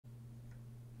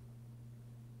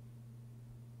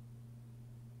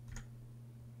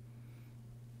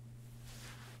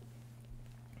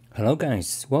Hello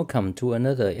guys, welcome to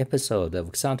another episode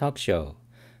of Xa Talk Show.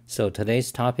 So today's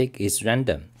topic is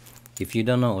random. If you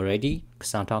don't know already,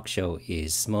 Xa Talk Show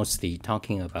is mostly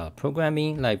talking about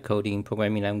programming, live coding,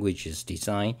 programming languages,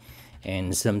 design,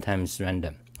 and sometimes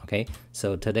random. Okay,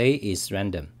 so today is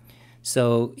random.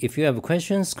 So if you have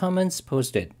questions, comments,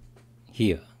 post it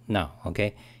here now.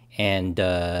 Okay, and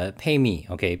pay me.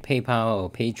 Okay, PayPal or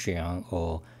Patreon,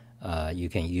 or you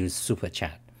can use Super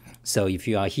Chat. So if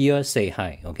you are here, say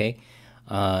hi, okay?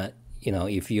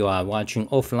 If you are watching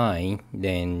offline,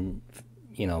 then,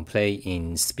 play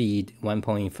in speed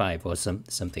 1.5 or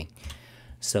something.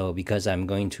 So because I'm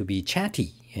going to be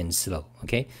chatty and slow,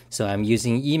 okay? So I'm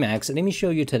using Emacs. Let me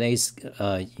show you today's,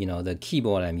 the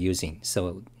keyboard I'm using.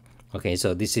 So, okay,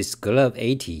 so this is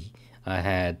Glove80. I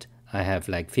have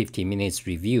like 50 minutes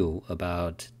review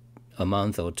about a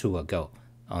month or two ago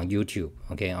on YouTube,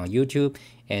 okay, on YouTube,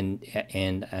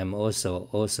 and I'm also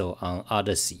on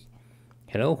Odyssey.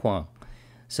 Hello, Huang.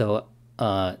 So,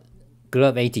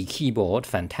 Glove80 keyboard,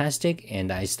 fantastic,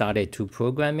 and I started to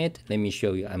program it. Let me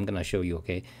show you. I'm gonna show you,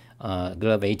 okay.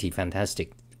 Glove80,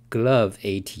 fantastic.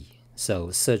 Glove80.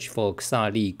 So search for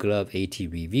Xali Glove80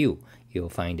 review. You'll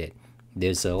find it.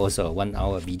 There's also a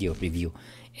 1-hour video review,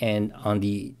 and on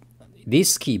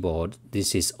this keyboard,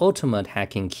 this is Ultimate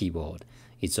Hacking keyboard.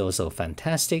 It's also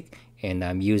fantastic, and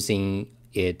I'm using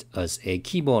it as a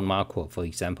keyboard marker. For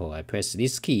example, I press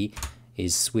this key,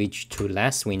 is switched to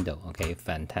last window. Okay,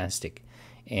 fantastic.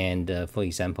 And for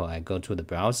example, I go to the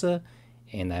browser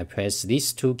and I press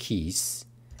these two keys.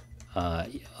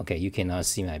 Okay, you cannot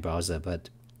see my browser,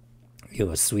 but it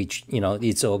will switch.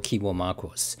 It's all keyboard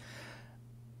markers.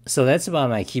 So that's about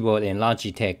my keyboard and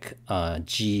Logitech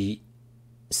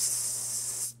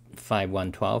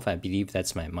G5112. I believe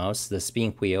that's my mouse. The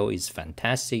spin wheel is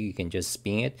fantastic. You can just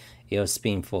spin it. It'll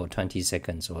spin for 20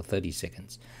 seconds or 30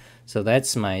 seconds. So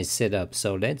that's my setup.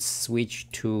 So let's switch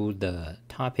to the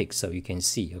topic so you can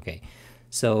see. Okay,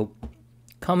 so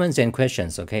comments and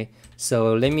questions. Okay,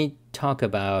 so let me talk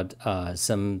about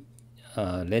some.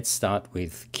 Let's start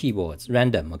with keyboards.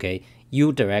 Random. Okay,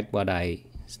 you direct what I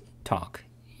talk.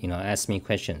 Ask me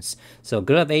questions. So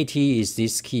Glove80 is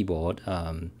this keyboard.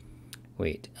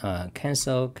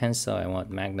 Cancel. I want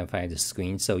to magnify the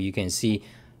screen so you can see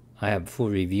I have full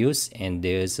reviews, and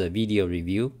there's a video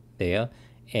review there.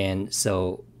 And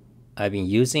so I've been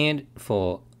using it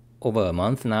for over a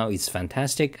month now. It's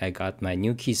fantastic. I got my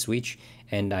new key switch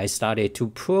and I started to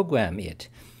program it.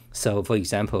 So for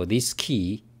example, this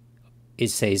key,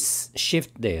 it says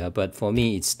shift there, but for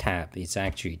me it's tab. It's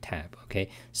actually tab. Okay,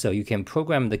 so you can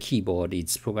program the keyboard.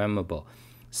 It's programmable.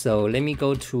 So let me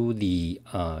go to the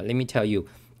let me tell you.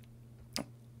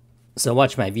 So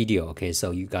watch my video. Okay,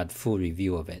 so you got full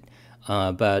review of it.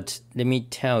 But let me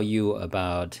tell you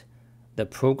about the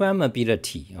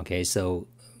programmability. Okay, so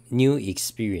new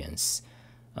experience.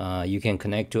 You can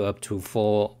connect to up to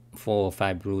four or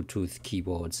five Bluetooth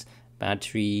keyboards.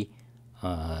 Battery.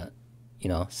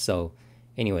 So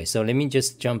anyway, so let me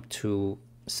just jump to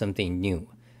something new.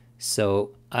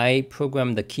 So I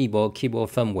program the keyboard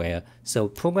firmware. So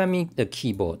programming the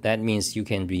keyboard, that means you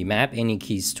can remap any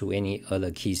keys to any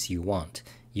other keys you want.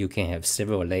 You can have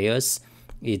several layers.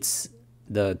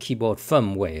 The keyboard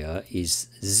firmware is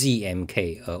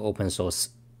ZMK, open source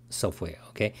software,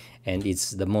 okay? And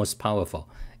it's the most powerful.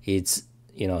 It's,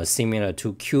 similar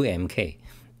to QMK.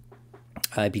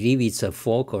 I believe it's a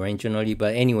fork originally,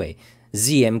 but anyway,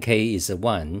 ZMK is the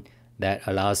one that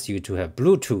allows you to have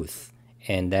Bluetooth.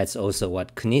 And that's also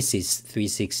what Kinesis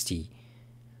 360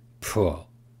 Pro.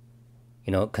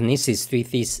 Kinesis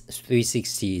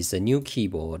 360 is a new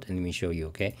keyboard. Let me show you,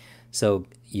 okay? So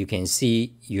you can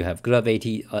see you have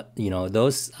Glove80.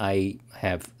 Those I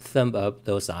have thumb up.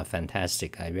 Those are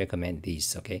fantastic. I recommend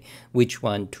these, okay? Which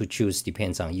one to choose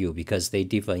depends on you because they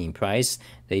differ in price.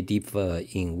 They differ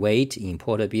in weight, in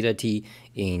portability,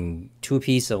 in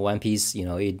two-piece or one-piece.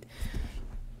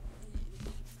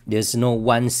 There's no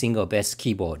one single best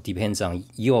keyboard. Depends on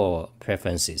your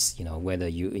preferences, whether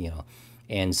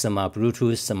and some are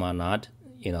Bluetooth, some are not.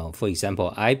 For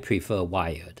example, I prefer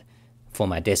wired for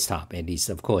my desktop at least.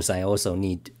 Of course, I also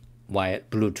need wired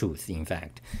Bluetooth, in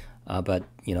fact. But,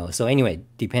 so anyway,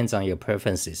 depends on your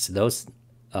preferences. Those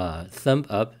thumb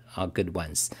up are good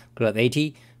ones.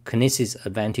 Glove80, Kinesis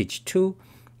Advantage 2,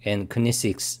 and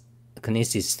Kinesis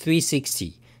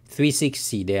 360.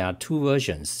 360, there are two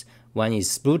versions. One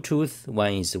is Bluetooth,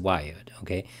 one is wired,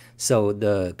 okay? So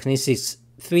the Kinesis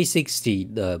 360,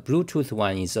 the Bluetooth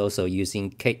one is also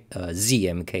using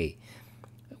ZMK,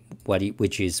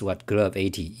 which is what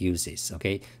Glove80 uses,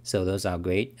 okay? So those are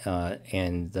great.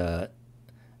 And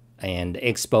and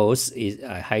expose is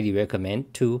I highly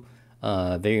recommend too,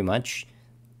 very much.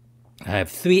 I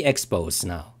have 3 expos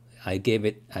now. I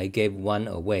gave one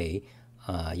away.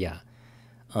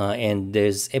 And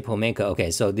there's Apple Maker. Okay,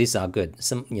 so these are good.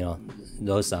 Some,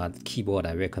 those are keyboard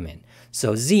I recommend.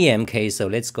 So ZMK. So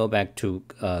let's go back to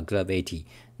Glove80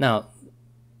 now.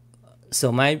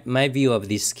 So my view of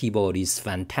this keyboard is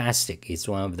fantastic. It's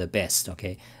one of the best.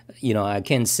 Okay, I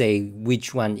can't say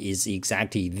which one is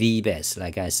exactly the best.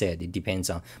 Like I said, it depends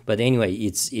on. But anyway,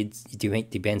 it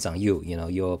depends on you.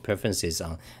 Your preferences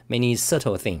on many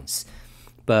subtle things.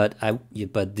 But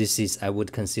this is, I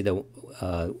would consider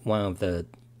one of the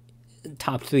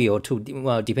top 3 or 2.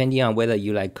 Well, depending on whether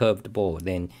you like curved board.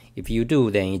 Then if you do,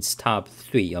 then it's top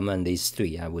 3 among these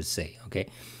 3. I would say. Okay.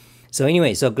 So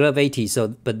anyway, so Glove80. So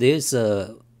but there's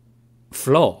a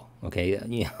flaw. Okay,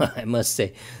 I must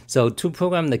say. So to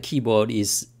program the keyboard,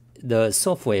 is the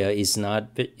software is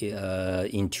not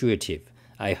intuitive.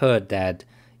 I heard that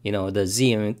the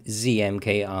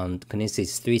ZMK on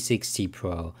Kinesis 360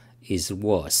 Pro is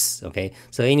worse. Okay,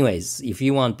 so anyways, if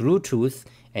you want Bluetooth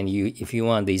and if you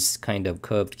want this kind of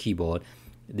curved keyboard,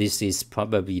 this is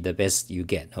probably the best you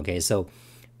get. Okay, so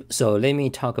let me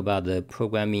talk about the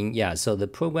programming. Yeah, so the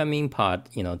programming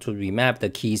part, to remap the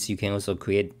keys, you can also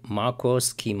create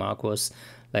macros, key macros.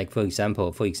 Like for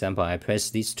example, I press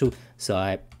these 2. So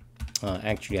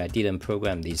actually I didn't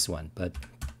program this one, but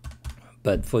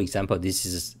for example, this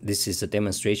is a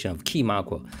demonstration of key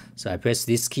macro. So I press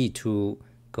this key to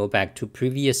go back to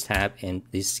previous tab, and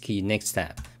this key next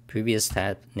tab, previous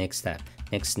tab, next tab.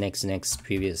 Next,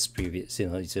 previous.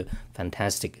 It's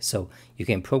fantastic. So you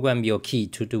can program your key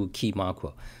to do key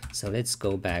macro. So let's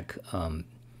go back. And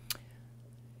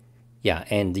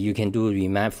you can do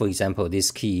remap. For example,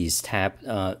 this key is tab.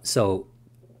 So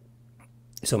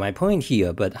my point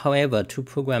here, but however, to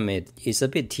program it is a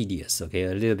bit tedious. Okay,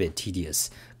 a little bit tedious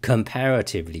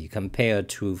comparatively compared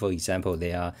to, for example,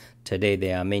 today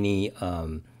there are many.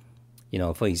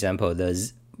 For example,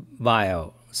 the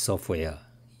Vial software.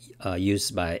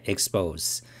 Used by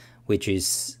Expose, which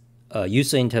is a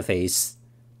user interface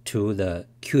to the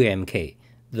QMK.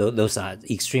 Those are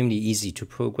extremely easy to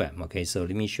program. Okay, so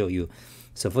let me show you.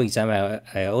 So for example,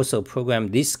 I also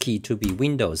programmed this key to be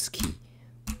Windows key.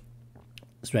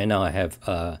 So right now I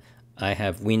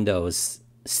have Windows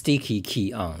sticky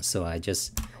key on. So I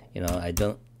just I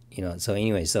don't so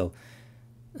anyway, so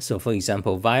for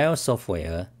example, Vial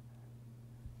software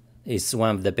is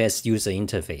one of the best user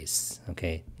interface.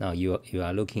 Okay, now you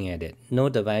are looking at it. No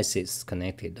devices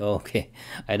connected. Okay,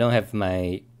 I don't have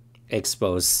my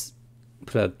Expose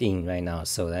plugged in right now,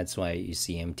 so that's why you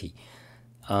see empty.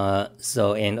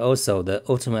 And also the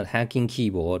ultimate hacking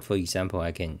keyboard, for example,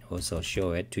 I can also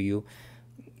show it to you.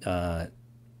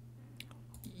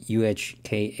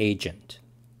 UHK agent.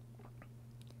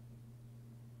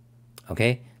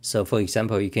 Okay. So for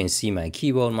example, you can see my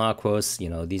keyboard macros.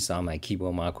 These are my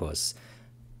keyboard macros.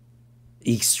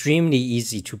 Extremely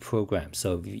easy to program.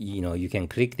 So you can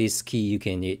click this key. You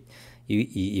can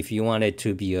if you want it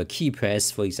to be a key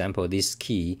press, for example, this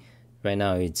key right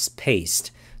now it's paste.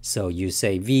 So you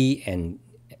say V and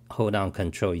hold down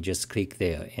Control. You just click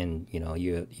there, and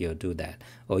you'll do that.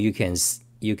 Or you can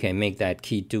make that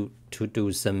key to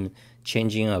do some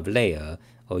changing of layer,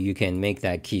 or you can make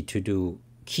that key to do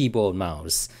keyboard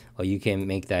mouse, or you can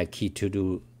make that key to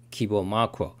do keyboard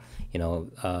macro,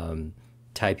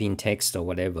 typing text or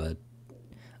whatever,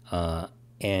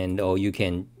 or you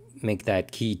can make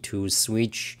that key to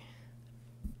switch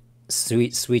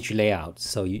layout.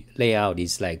 So layout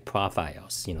is like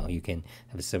profiles. You can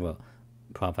have several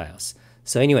profiles.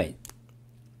 So anyway,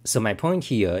 so my point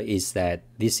here is that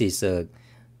this is a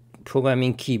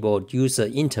programming keyboard user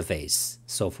interface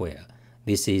software.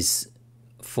 This is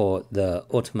for the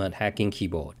ultimate hacking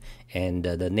keyboard, and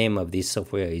the name of this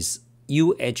software is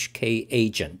UHK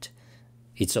agent.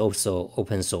 It's also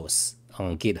open source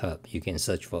on GitHub. You can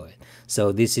search for it.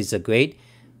 So this is a great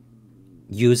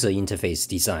user interface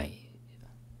design,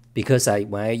 because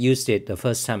when I used it the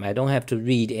first time, I don't have to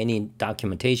read any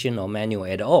documentation or manual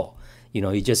at all.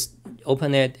 You just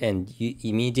open it and you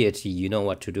immediately know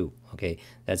what to do. Okay,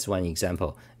 that's one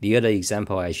example. The other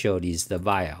example I showed is the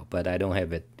Vial, but I don't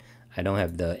have it. I don't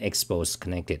have the Expose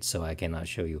connected, so I cannot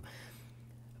show you.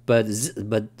 But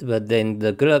then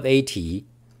the Glove80,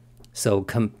 so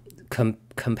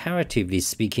comparatively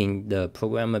speaking, the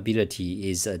programmability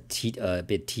is a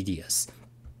bit tedious,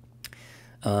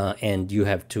 and you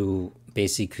have to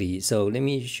basically. So let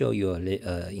me show you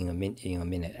in a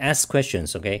minute. Ask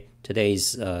questions, okay?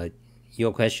 Today's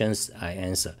your questions I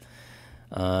answer.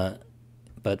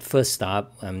 But first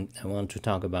up, I want to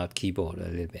talk about keyboard a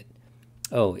little bit.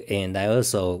 Oh, and I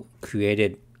also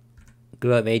created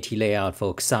Glove80 layout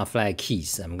for XAFlag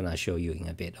keys. I'm gonna show you in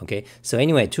a bit. Okay, so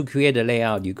anyway, to create a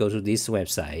layout, you go to this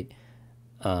website,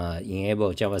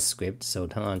 enable JavaScript, so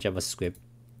turn on JavaScript.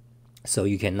 So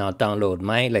you can now download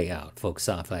my layout for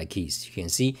XAFlag keys. You can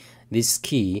see this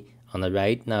key on the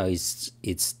right now is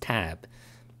its tab.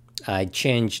 I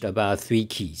changed about 3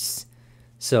 keys.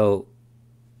 So,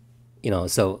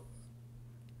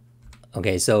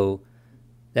 okay, so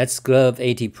that's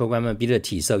Glove80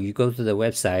 programmability. So you go to the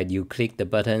website, you click the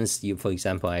buttons. For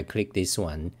example, I click this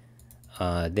one.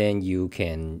 Then you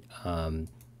can,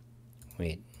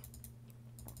 wait.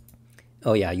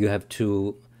 Oh yeah, you have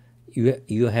to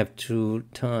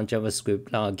turn on JavaScript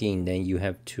login. Then you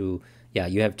have to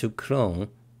clone.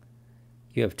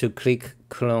 You have to click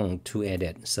clone to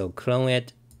edit. So clone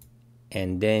it,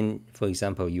 and then, for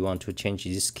example, you want to change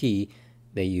this key,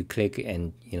 then you click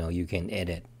and you can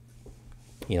edit.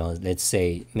 Let's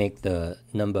say make the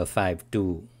number 5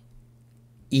 do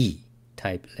E,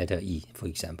 type letter E, for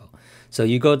example. So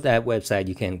you go to that website,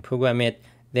 you can program it,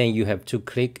 then you have to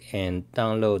click and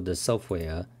download the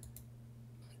software,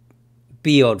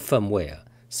 build firmware.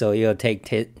 So it'll take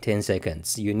 10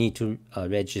 seconds. You need to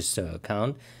register an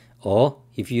account, or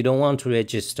if you don't want to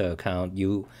register an account,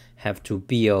 you have to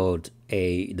build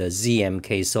the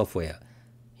ZMK software.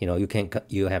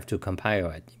 You have to compile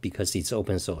it because it's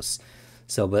open source.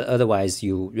 So, but otherwise,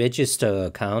 you register an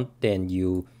account, then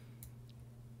you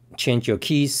change your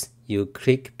keys, you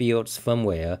click build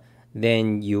firmware,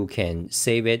 then you can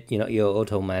save it. You'll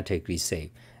automatically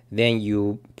save. Then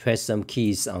you press some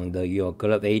keys on your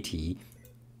Glove80.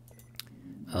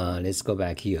 Let's go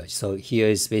back here. So here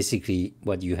is basically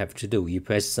what you have to do. You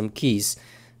press some keys,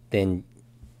 then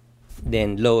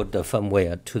load the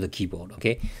firmware to the keyboard.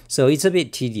 Okay, so it's a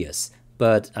bit tedious,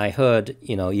 but I heard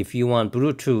if you want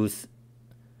Bluetooth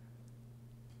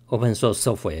open source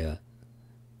software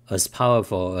as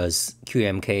powerful as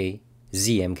QMK,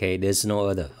 ZMK, there's no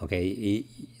other. Okay,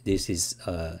 this is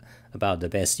about the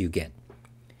best you get.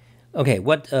 Okay,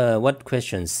 what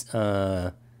questions?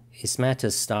 Is master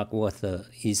stock worth the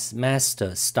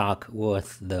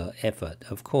effort?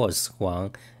 Of course,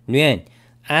 Huang. Nguyen,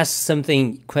 ask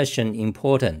something question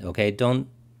important. Okay, don't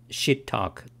shit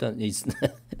talk.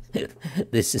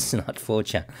 This is not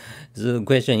 4chan. So the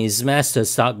question is master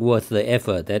stock worth the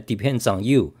effort? That depends on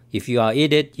you. If you are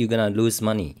in it, you're gonna lose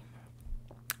money.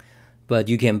 But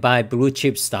you can buy blue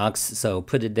chip stocks. So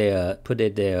put it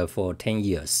there for 10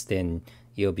 years. Then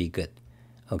you'll be good.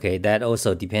 Okay, that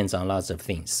also depends on lots of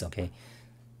things, okay?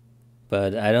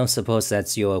 But I don't suppose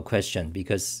that's your question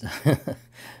because...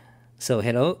 So,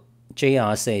 hello,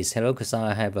 JR says, hello,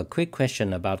 Kasar, I have a quick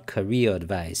question about career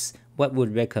advice. What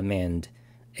would recommend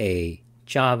a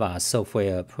Java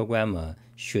software programmer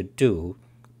should do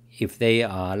if they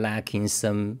are lacking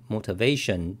some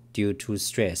motivation due to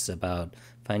stress about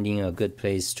finding a good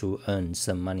place to earn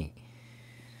some money?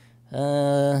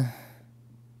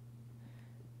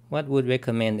 What would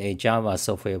recommend a Java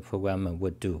software programmer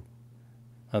would do?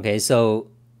 Okay, so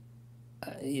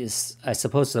I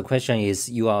suppose the question is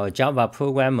you are a Java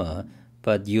programmer,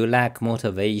 but you lack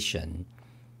motivation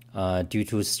due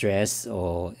to stress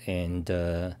and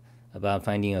about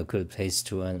finding a good place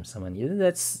to earn some money.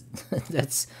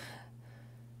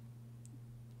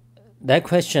 That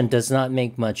question does not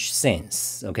make much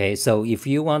sense. Okay, so if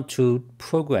you want to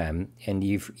program and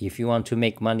if you want to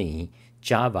make money,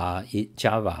 Java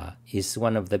is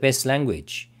one of the best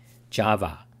language.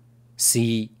 Java,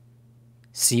 C++,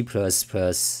 C#,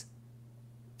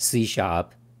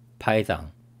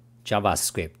 Python,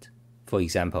 JavaScript, for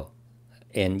example,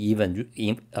 and even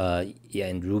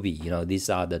and Ruby. These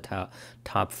are the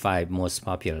top 5 most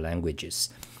popular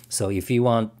languages. So if you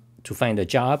want to find a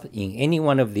job in any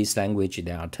one of these languages,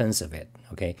 there are tons of it.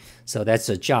 Okay, so that's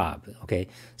a job. Okay,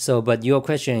 so but your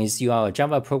question is you are a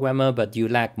Java programmer, but you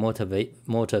lack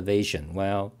motivation.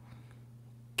 Well,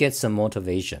 get some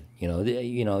motivation.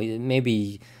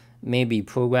 Maybe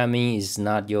programming is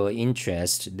not your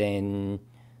interest. Then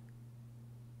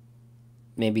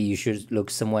maybe you should look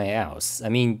somewhere else. I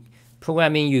mean,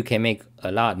 programming you can make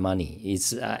a lot of money.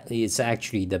 It's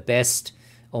actually the best,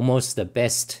 almost the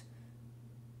best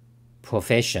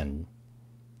profession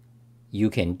you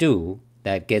can do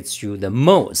that gets you the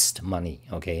most money,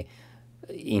 okay,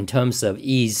 in terms of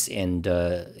ease and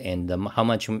how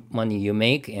much money you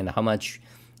make and how much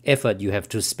effort you have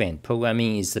to spend.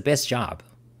 Programming is the best job,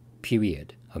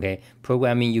 period. Okay,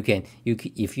 programming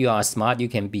if you are smart, you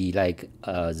can be like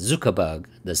Zuckerberg,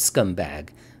 the scumbag,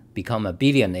 become a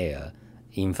billionaire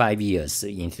in 5 years,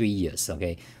 in 3 years.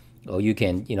 Okay, or you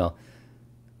can,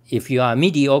 if you are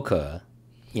mediocre,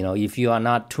 you know, if you are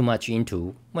not too much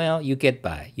into, well, you get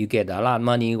by. You get a lot of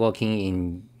money working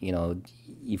in, you know,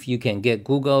 if you can get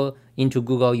into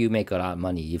Google, you make a lot of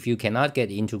money. If you cannot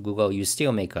get into Google, you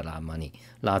still make a lot of money.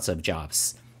 Lots of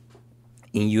jobs.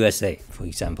 In USA, for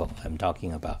example, I'm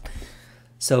talking about.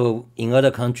 So in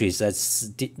other countries, that's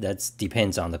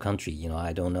depends on the country. You know,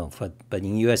 I don't know. But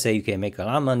in USA, you can make a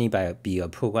lot of money by be a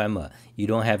programmer. You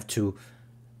don't have to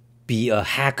be a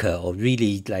hacker or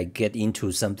really like get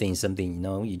into something. You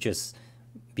know, you just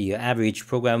be an average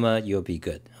programmer, you'll be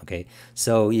good. Okay.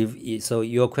 So so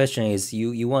your question is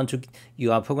you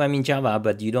are programming Java,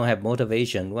 but you don't have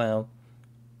motivation. Well,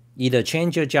 either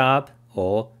change your job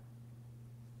or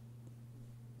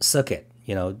suck it.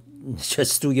 You know,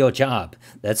 just do your job.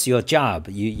 That's your job.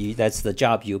 That's the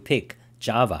job you pick.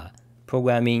 Java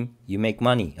programming, you make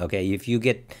money. Okay. If you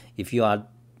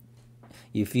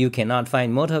cannot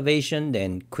find motivation,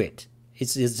 then quit.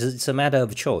 It's a matter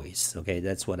of choice. Okay,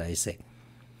 that's what I say.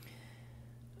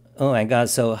 Oh my God!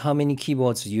 So how many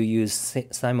keyboards do you use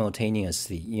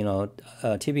simultaneously? You know,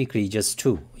 typically just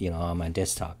 2. You know, on my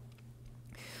desktop.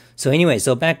 So anyway,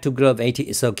 so back to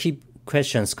Glove80. So keep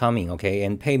questions coming, okay,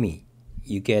 and pay me.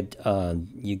 You get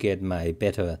my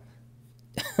better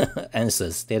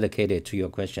answers dedicated to your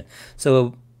question.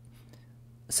 So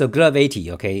Glove80,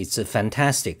 okay, it's a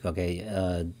fantastic, okay,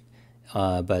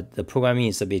 but the programming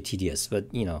is a bit tedious,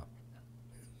 but you know.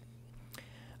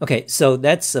 Okay, so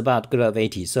that's about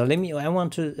Glove80. So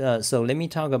let me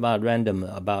talk about random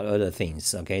about other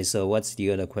things. Okay, so what's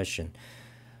the other question?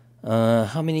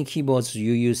 How many keyboards do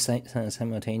you use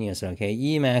simultaneously? Okay,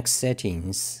 Emacs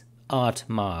settings. Art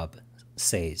Mob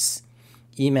says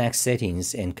Emacs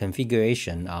settings and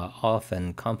configuration are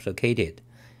often complicated.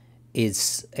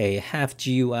 It's a half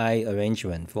GUI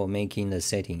arrangement for making the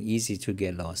setting easy to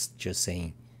get lost. Just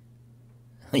saying.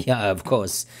 Yeah, of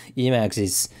course. Emacs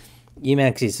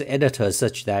is editor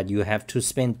such that you have to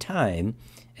spend time,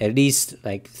 at least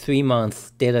like 3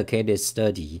 months dedicated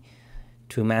study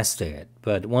to master it.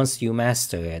 But once you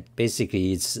master it,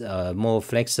 basically it's more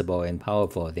flexible and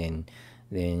powerful than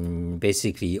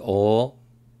basically all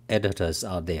editors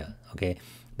out there. Okay,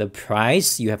 the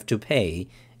price you have to pay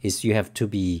is you have to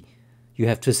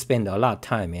spend a lot of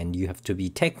time and you have to be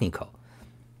technical.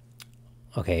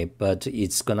 Okay, but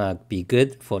it's gonna be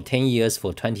good for 10 years,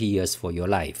 for 20 years, for your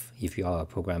life if you are a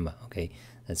programmer. Okay,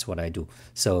 that's what I do.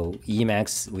 So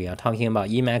Emacs, we are talking about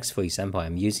Emacs. For example,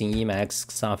 I'm using Emacs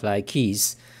Softlight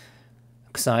keys,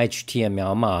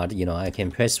 XHTML mod. You know, I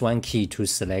can press one key to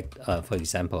select, for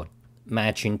example,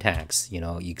 matching tags. You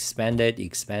know, expand it,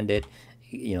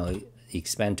 you know,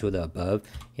 expand to the above.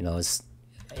 You know,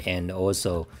 and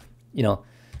also, you know.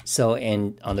 So,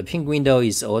 and on the pink window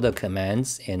is all the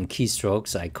commands and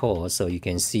keystrokes I call. So you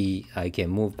can see I can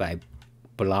move by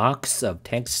blocks of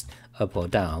text up or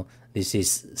down. This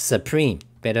is supreme,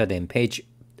 better than page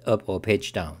up or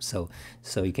page down. So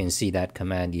you can see that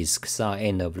command is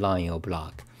end of line or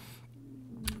block.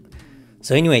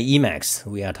 So anyway, Emacs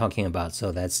we are talking about.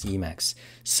 So that's Emacs.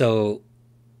 So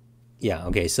yeah,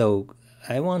 okay. So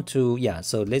I want to, yeah.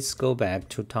 So let's go back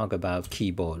to talk about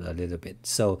keyboard a little bit.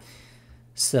 So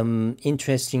some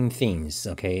interesting things,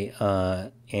 okay,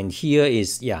 and here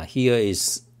is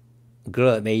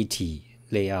Glove80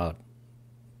 layout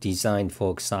designed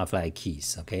for Softlight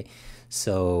keys. Okay,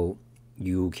 so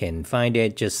you can find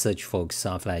it, just search for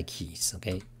Softlight keys.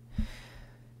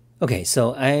 Okay,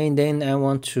 so I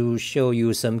want to show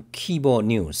you some keyboard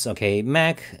news. Okay,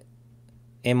 MacBook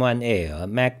M1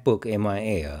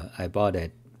 Air, I bought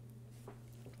it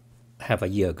half a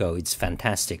year ago. It's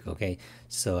fantastic. Okay,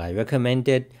 so I recommend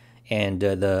it, and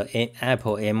the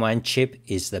Apple M1 chip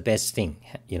is the best thing.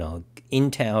 You know,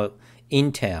 Intel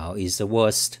is the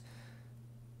worst,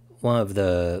 one of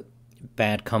the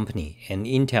bad company, and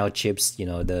Intel chips, you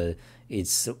know,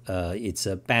 it's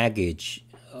a baggage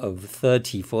of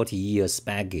 30-40 years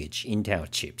baggage. Intel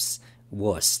chips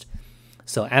worst.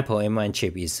 So Apple M1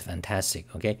 chip is fantastic.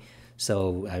 Okay,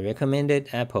 so I recommended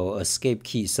Apple Escape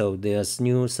Key. So there's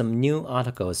some new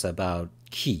articles about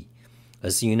key.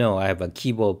 As you know, I have a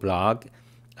keyboard blog.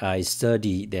 I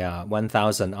study, there are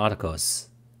 1,000 articles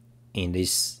in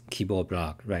this keyboard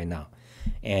blog right now.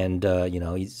 And, you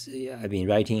know, I've been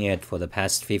writing it for the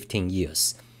past 15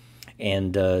 years.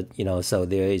 And, you know, so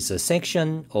there is a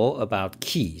section all about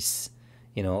keys.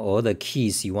 You know, all the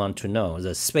keys you want to know.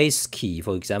 The space key,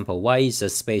 for example, why is a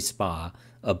space bar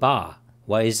a bar?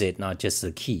 Why is it not just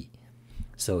a key?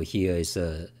 So here is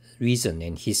a reason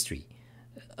and history.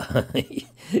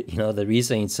 You know, the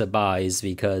reason it's a bar is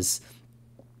because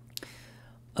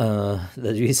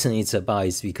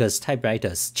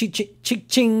typewriters.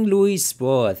 Ching, Louis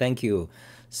Bohr, thank you.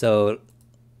 So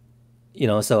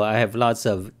so I have lots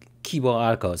of keyboard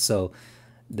articles. So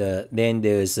then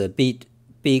there's a big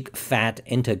fat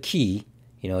enter key.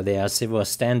 There are several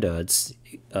standards.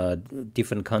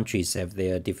 Different countries have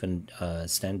their different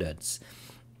standards.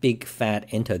 Big fat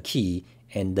enter key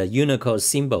and the Unicode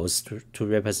symbols to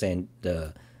represent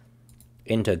the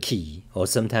enter key, or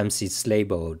sometimes it's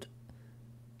labeled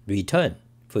return.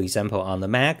 For example, on the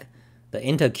Mac, the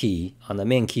enter key on the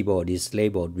main keyboard is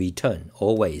labeled return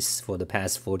always for the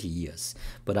past 40 years.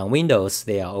 But on Windows,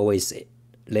 they are always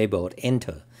labeled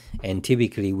enter, and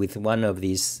typically with one of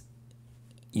these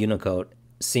Unicode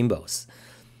symbols.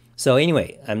 So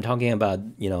anyway, I'm talking about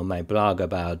my blog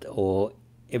about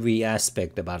every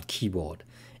aspect about keyboard.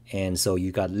 And so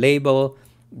you got label.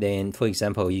 Then, for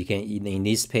example, you can in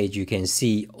this page you can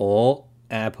see all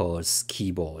Apple's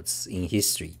keyboards in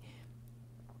history.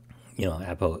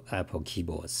 Apple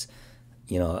keyboards.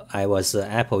 I was an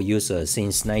Apple user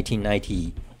since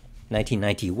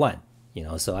 1991.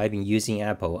 So I've been using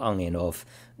Apple on and off,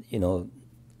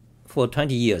 for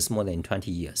 20 years, more than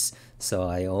 20 years. So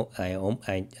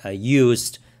I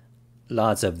used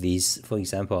lots of these. For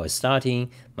example,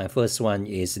 starting, my first one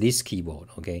is this keyboard,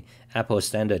 okay? Apple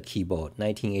Standard Keyboard,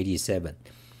 1987.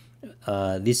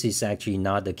 This is actually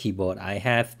not the keyboard I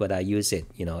have, but I use it,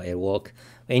 at work.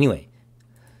 Anyway,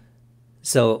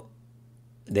 so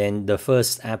then the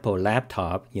first Apple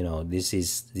laptop, this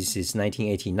is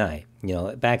 1989.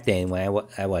 Back then when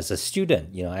I was a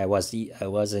student, I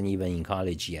wasn't even in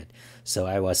college yet, so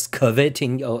I was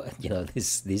coveting,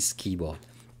 this keyboard.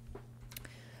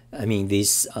 I mean,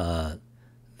 this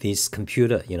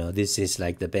computer, this is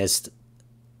like the best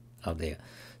out there.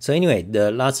 So anyway, there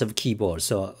are lots of keyboards.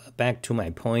 So back to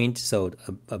my point. So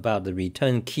about the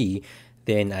return key,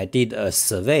 then I did a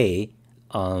survey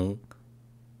on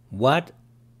what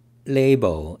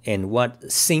label and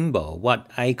what symbol, what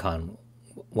icon,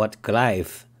 what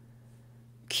glyph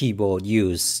keyboard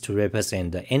used to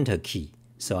represent the enter key.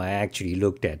 So I actually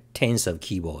looked at tens of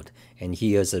keyboard, and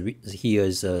here's a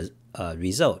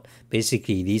result.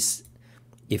 Basically,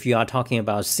 if you are talking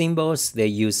about symbols, they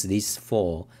use these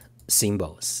 4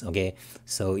 symbols. Okay,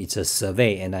 so it's a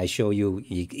survey, and I show you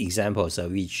examples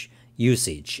of each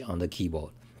usage on the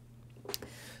keyboard.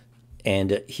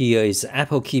 And here is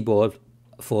Apple keyboard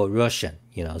for Russian.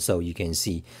 So you can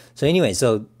see. So anyway,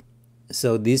 so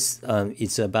this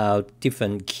it's about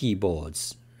different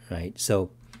keyboards, right?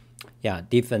 So yeah,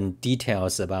 different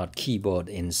details about keyboard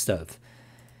and stuff.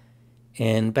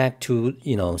 And back to,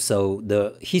 so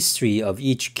the history of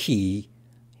each key,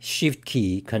 shift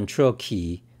key, control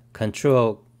key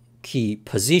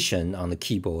position on the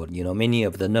keyboard. Many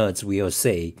of the nerds will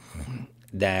say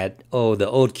that, the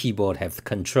old keyboard have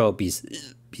control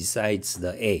besides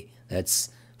the A. That's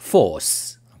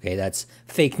false. Okay, that's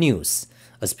fake news,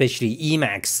 especially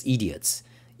emacs idiots,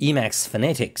 emacs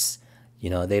fanatics.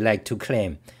 They like to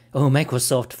claim,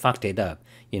 Microsoft fucked it up.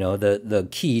 The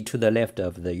key to the left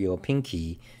of your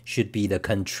pinky should be the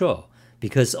control,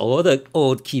 because all the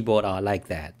old keyboard are like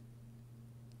that.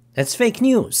 That's fake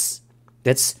news.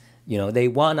 That's, they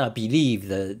wanna believe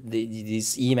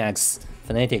these emacs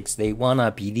fanatics, they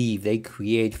wanna believe, they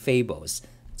create fables.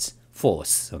 It's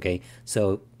false, okay?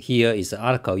 So here is the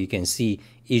article. You can see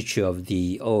each of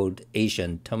the old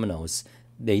Asian terminals,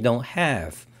 they don't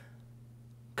have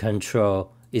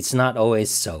control. It's not always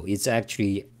so. It's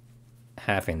actually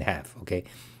half and half, okay?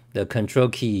 The control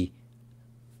key,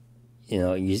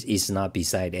 is not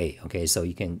beside A, okay? So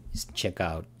you can check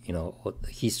out, the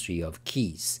history of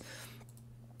keys.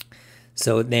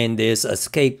 So then there's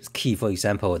escape key, for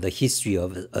example, the history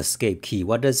of escape key.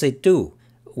 What does it do?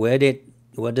 What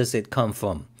does it come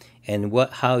from? And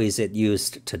how is it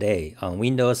used today on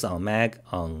Windows, on Mac,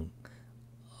 on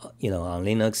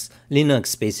Linux?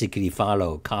 Linux basically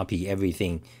copy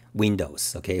everything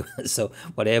Windows, okay? So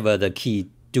whatever the key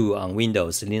do on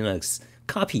Windows, Linux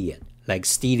copy it, like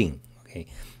stealing, okay?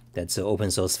 That's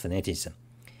open source fanaticism.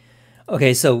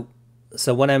 Okay, so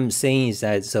what I'm saying is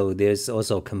that, so there's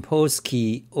also compose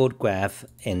key, old graph,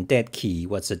 and dead key.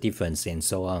 What's the difference, and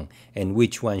so on, and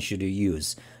which one should you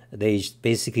use? They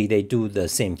do the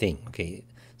same thing, okay?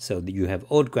 So you have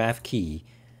old graph key.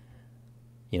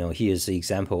 Here's the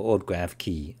example old graph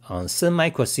key on Sun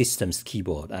Microsystems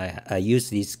keyboard. I use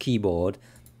this keyboard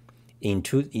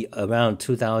around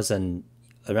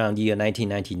year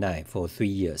 1999 for 3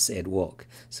 years at work.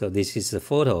 So this is a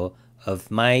photo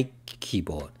of my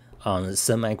keyboard on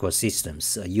Sun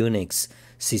Microsystems, a Unix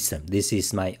system. This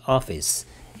is my office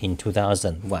in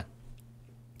 2001.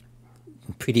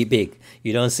 Pretty big.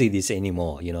 You don't see this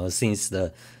anymore. Since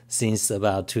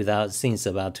about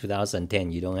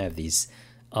 2010, you don't have these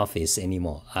office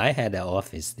anymore. I had an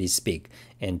office this big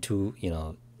and two,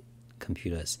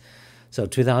 computers. So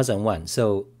 2001.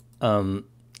 So and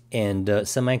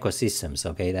some microsystems.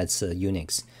 Okay, that's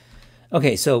Unix.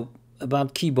 Okay, so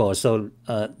about keyboard. So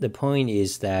the point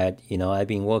is that I've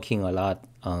been working a lot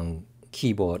on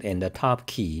keyboard, and the top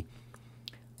key.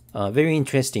 Very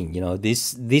interesting.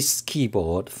 This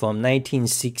keyboard from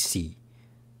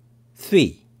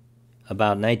 1963,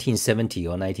 about 1970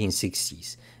 or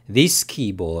 1960s. This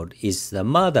keyboard is the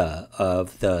mother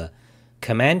of the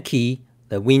Command key,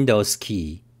 the Windows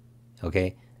key.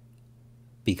 Okay,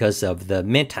 because of the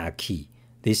Meta key.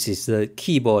 This is the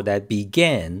keyboard that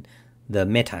began the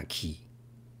Meta key.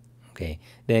 Okay,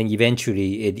 then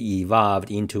eventually it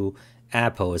evolved into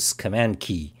Apple's Command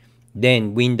key.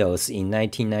 Then Windows in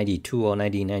 1992 or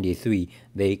 1993,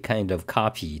 they kind of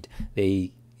copied.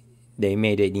 They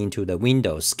made it into the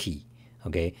Windows key.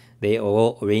 Okay, they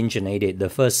all originated. The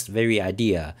first very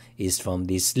idea is from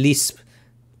this LISP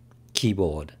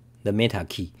keyboard, the Meta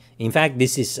key. In fact,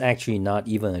 this is actually not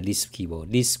even a LISP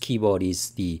keyboard. This keyboard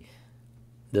is the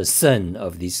son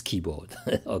of this keyboard.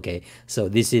 Okay, so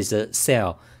this is a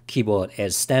cell keyboard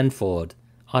at Stanford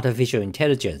Artificial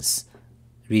Intelligence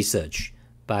Research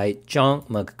by John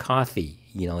McCarthy,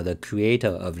 the creator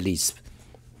of LISP.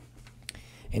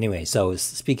 Anyway, so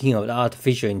speaking of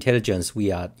artificial intelligence,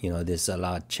 we are, there's a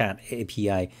lot of chat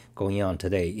API going on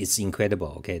today. It's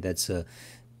incredible. Okay, that's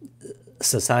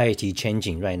society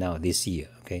changing right now this year.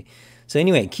 Okay, so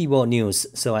anyway, keyboard news.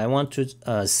 So I want to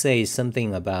say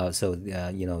something about, so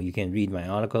you can read my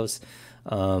articles,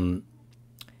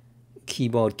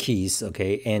 keyboard keys.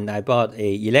 Okay, and I bought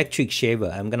a electric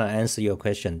shaver. I'm gonna answer your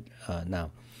question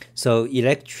now. So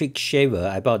electric shaver,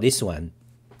 I bought this one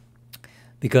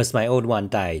because my old one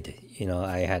died.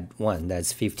 I had one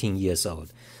that's 15 years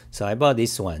old, so I bought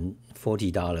this one,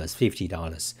 $40,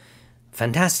 $50.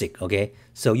 Fantastic. Okay,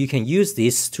 so you can use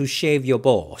this to shave your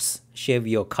balls, shave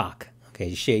your cock.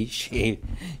 Okay, shave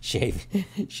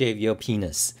your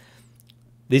penis.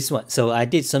 This one. So I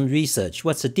did some research.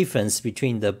 What's the difference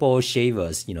between the ball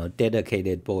shavers?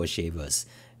 Dedicated ball shavers,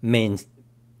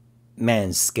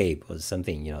 Manscaped or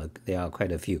something. There are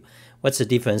quite a few. What's the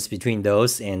difference between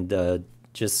those and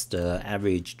just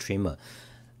average trimmer?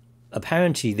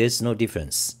 Apparently, there's no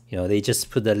difference. They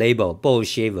just put the label ball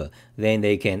shaver, then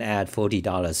they can add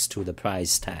 $40 to the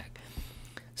price tag.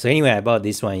 So anyway, I bought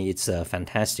this one. It's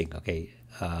fantastic. Okay,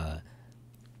 I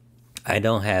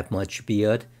don't have much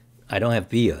beard. I don't have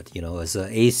beard. As an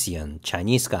Asian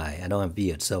Chinese guy, I don't have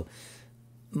beard. So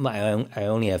I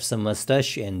only have some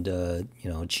mustache and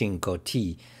chin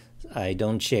goatee. I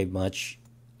don't shave much.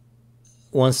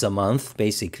 Once a month,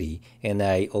 basically, and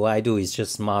all I do is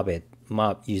just mop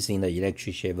using the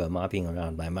electric shaver, mopping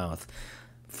around my mouth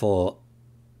for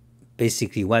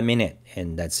basically 1 minute,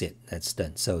 and that's it. That's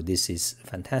done. So this is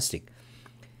fantastic.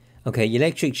 Okay,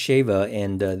 electric shaver,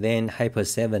 and then Hyper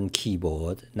 7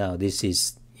 keyboard. Now this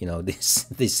is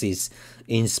this is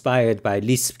inspired by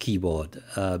LISP keyboard,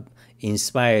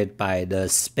 inspired by the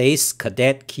Space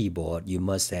Cadet keyboard. You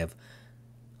must have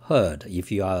heard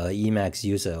if you are an Emacs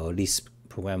user or LISP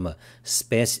programmer,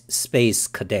 Space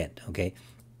Cadet. Okay,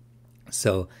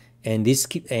 so and this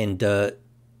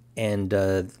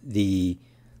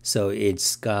so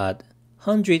it's got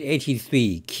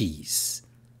 183 keys,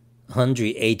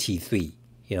 183.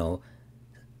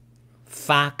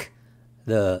 Fuck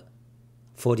the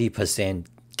 40%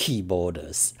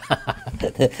 keyboarders.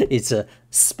 It's a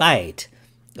spite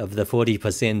of the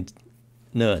 40%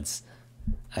 nerds.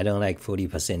 I don't like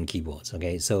 40% keyboards.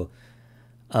 Okay, so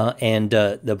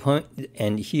the point,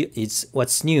 and here it's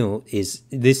what's new is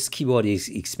this keyboard is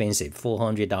expensive,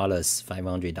 $400,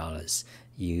 $500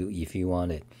 if you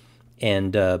want it,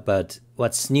 and but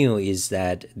what's new is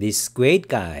that this great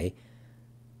guy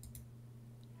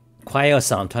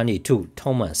Choirsound22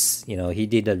 Thomas, he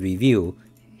did a review.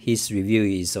 His review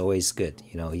is always good.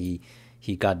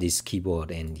 He got this keyboard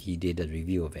and he did a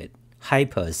review of it.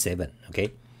 Hyper 7.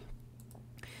 Okay.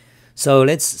 So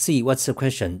let's see, what's the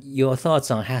question? Your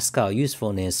thoughts on Haskell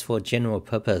usefulness for general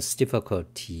purpose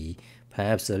difficulty,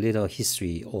 perhaps a little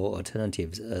history or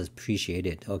alternatives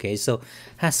appreciated. Okay, so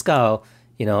Haskell,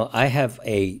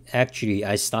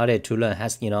 I started to learn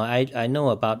Haskell. I know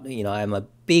about, I'm a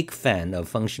big fan of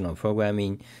functional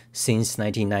programming since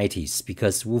 1990s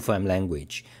because Wolfram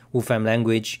language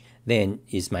then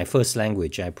is my first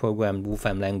language. I programmed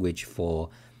Wolfram language for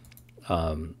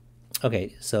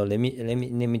okay, so let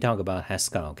me talk about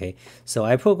Haskell. Okay, so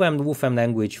I programmed Wolfram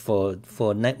language for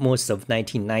most of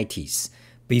 1990s.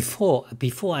 Before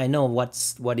I know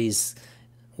what is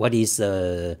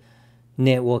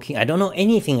networking. I don't know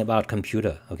anything about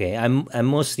computer. Okay, I'm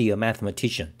mostly a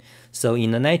mathematician. So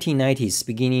in the 1990s,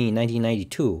 beginning in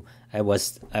 1992, I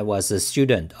was a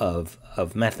student of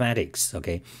mathematics.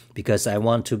 Okay, because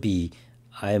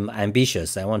I'm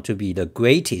ambitious. I want to be the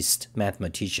greatest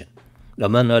mathematician.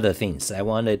 Among other things, I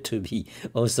wanted to be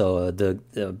also the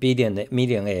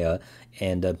millionaire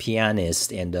and the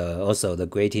pianist and also the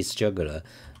greatest juggler.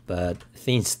 But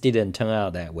things didn't turn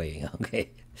out that way.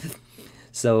 Okay,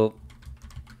 so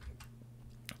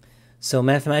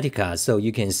Mathematica, so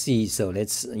you can see, so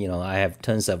let's, I have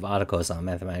tons of articles on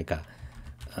Mathematica.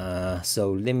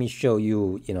 So let me show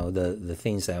you, the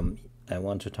things I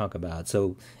want to talk about.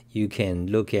 So you can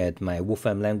look at my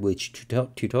Wolfram language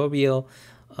tutorial.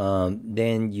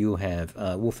 Then you have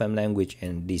Wolfram language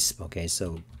and Lisp. Okay,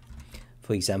 so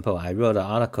for example, I wrote an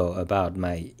article about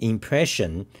my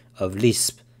impression of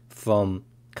Lisp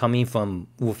coming from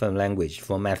Wolfram language,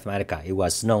 from Mathematica. It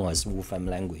was known as Wolfram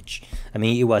language. I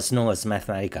mean, it was known as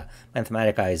Mathematica.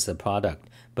 Mathematica is the product,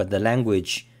 but the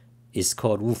language is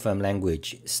called Wolfram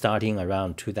language starting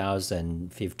around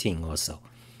 2015 or so.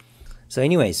 So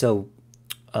anyway, so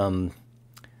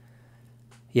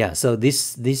yeah, so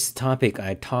this topic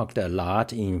I talked a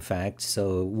lot, in fact.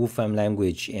 So Wolfram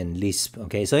language and Lisp.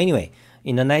 Okay, so anyway,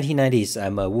 in the 1990s,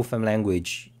 I'm a Wolfram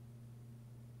language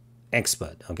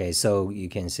expert. Okay, so you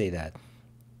can say that.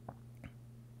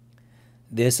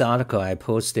 This article I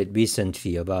posted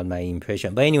recently about my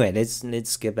impression. But anyway,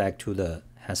 let's get back to the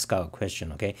Haskell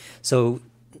question. Okay, so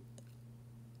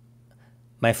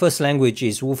my first language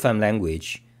is Wolfram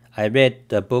language. I read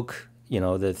the book,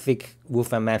 the thick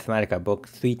Wolfram Mathematica book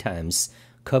 3 times,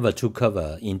 cover to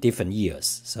cover, in different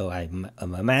years. So I'm a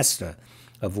master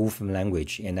of Wolfram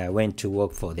language, and I went to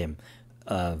work for them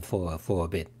for a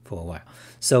while.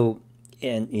 So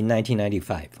in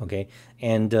 1995, okay,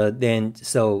 and then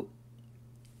so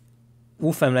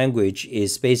Wolfram language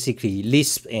is basically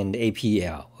Lisp and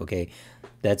APL. Okay,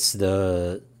 that's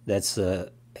a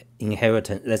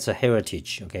inheritance. That's a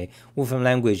heritage. Okay, Wolfram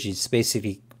language is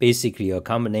basically a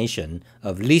combination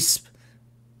of Lisp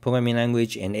programming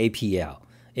language and APL.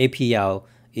 APL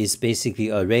is basically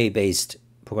array-based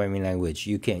programming language.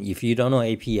 If you don't know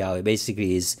APL, it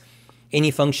basically is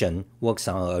any function works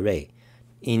on an array.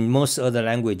 In most other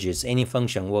languages, any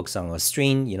function works on a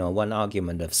string, one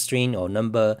argument of string or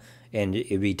number, and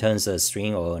it returns a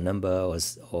string or a number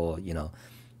or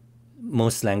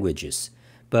most languages.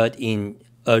 But in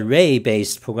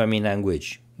array-based programming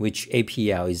language, which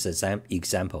APL is an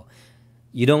example,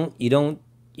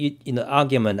 the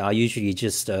argument are usually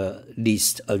just a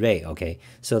list array. Okay,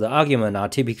 so the argument are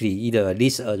typically either a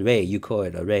list array, you call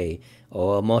it array,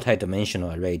 or a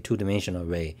multi-dimensional array, 2-dimensional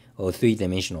array, or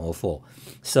 3-dimensional, or 4.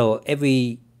 So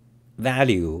every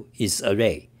value is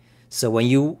array. So when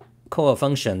you call a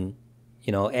function,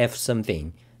 f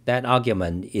something, that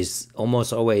argument is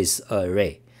almost always an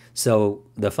array. So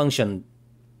the function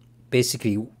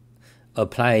basically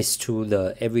applies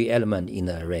to every element in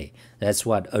the array. That's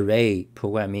what array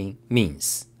programming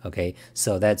means. Okay,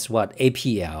 so that's what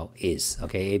APL is.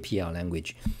 Okay, APL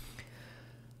language.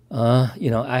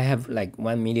 I have like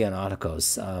 1 million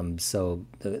articles. So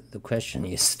the question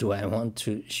is, do I want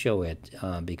to show it?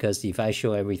 Because if I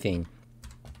show everything,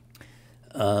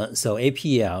 so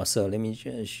APL. So let me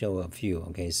just show a few.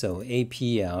 Okay, so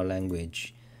APL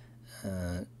language.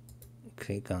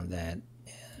 Click on that.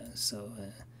 So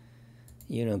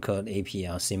Unicode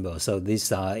APL symbol. So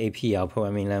these are APL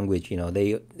programming language.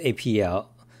 APL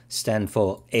stand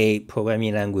for a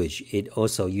programming language. It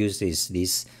also uses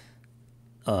these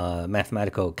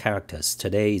mathematical characters.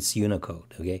 Today it's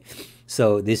Unicode. Okay,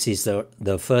 so this is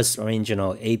the first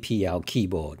original APL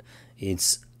keyboard.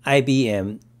 It's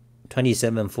IBM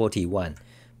 2741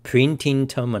 printing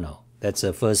terminal. That's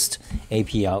the first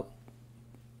APL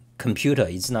computer.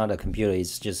 It's not a computer,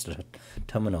 it's just a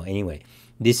terminal. Anyway,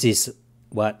 this is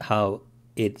how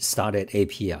it started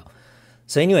APL.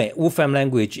 So anyway, Wolfram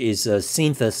language is a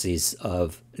synthesis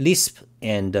of Lisp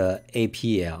and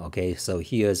APL. Okay, so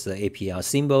here's the APL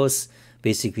symbols,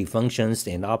 basically functions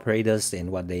and operators and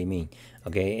what they mean.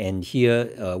 Okay, and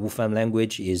here Wolfram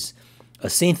language is a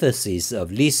synthesis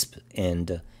of Lisp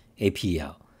and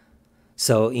APL.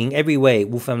 So in every way,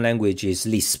 Wolfram language is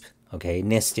Lisp. Okay,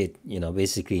 nested,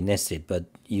 basically nested, but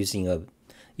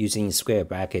using square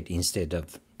bracket instead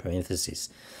of parentheses.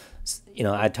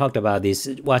 I talked about this.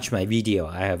 Watch my video.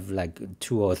 I have like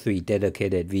 2 or 3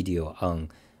 dedicated video on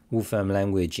Wolfram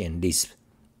language and Lisp.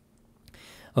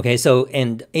 Okay, so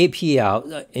and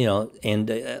APL,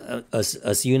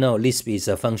 as you know, Lisp is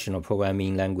a functional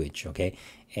programming language. Okay,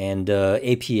 and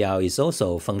APL is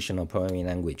also a functional programming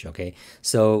language. Okay,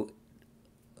 so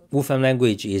Wolfram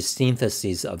language is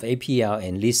synthesis of APL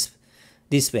and Lisp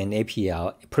and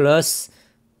APL plus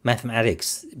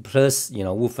mathematics plus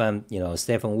Wolfram,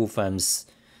 Stephen Wolfram's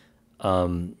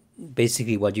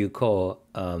basically what you call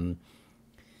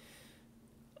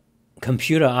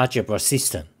computer algebra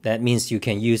system. That means you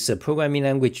can use a programming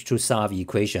language to solve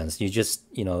equations. You just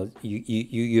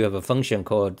you have a function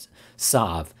called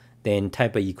solve, then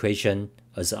type of equation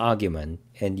as argument,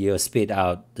 and you'll spit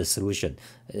out the solution.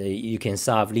 You can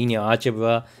solve linear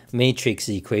algebra, matrix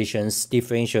equations,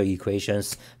 differential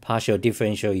equations, partial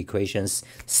differential equations,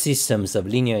 systems of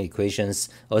linear equations,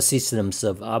 or systems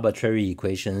of arbitrary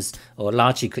equations, or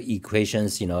logic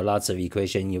equations, lots of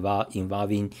equations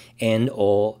involving and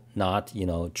or not,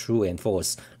 true and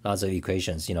false, lots of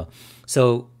equations,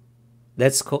 So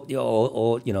that's called,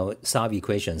 or solve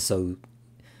equations. So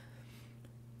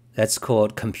that's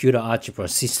called computer algebra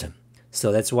system.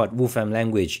 So that's what Wolfram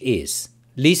language is.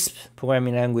 Lisp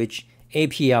programming language,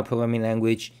 APL programming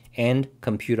language, and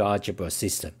computer algebra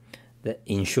system.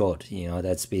 In short,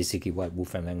 that's basically what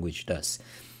Wolfram language does.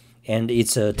 And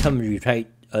it's a term rewrite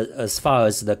as far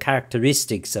as the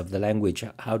characteristics of the language.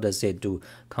 How does it do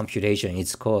computation?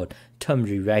 It's called term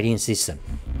rewriting system.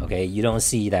 Okay, you don't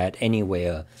see that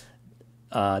anywhere.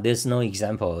 There's no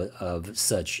example of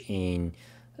such in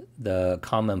the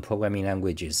common programming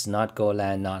languages, not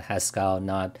Golang, not Haskell,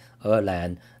 not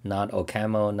Erlang, not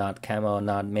Ocaml, not Caml,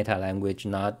 not meta language,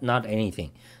 not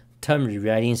anything. Term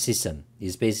rewriting system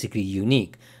is basically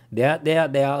unique. There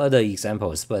are other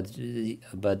examples, but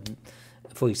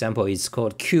for example, it's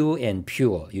called Q and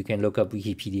Pure. You can look up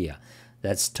Wikipedia.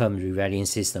 That's term rewriting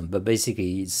system, but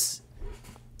basically it's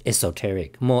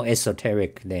esoteric, more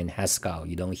esoteric than Haskell.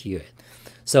 You don't hear it.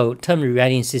 So term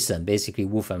rewriting system, basically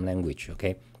Wolfram language.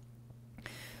 Okay.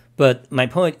 But my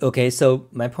point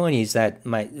is that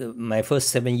my first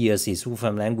 7 years is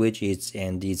Wolfram language,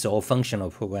 and it's all functional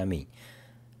programming.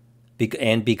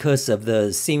 And because of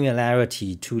the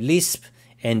similarity to Lisp,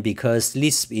 and because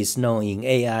Lisp is known in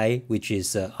AI, which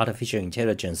is artificial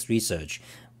intelligence research,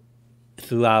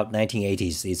 throughout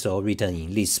 1980s, it's all written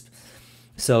in Lisp.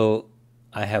 So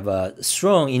I have a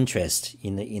strong interest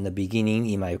in the beginning,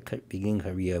 in my beginning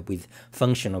career with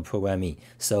functional programming.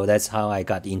 So that's how I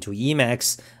got into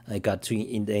emacs. I got to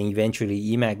eventually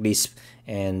emac Lisp,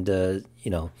 and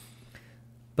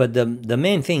But the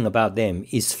main thing about them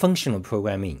is functional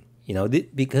programming.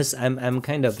 Because I'm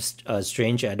kind of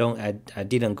strange. I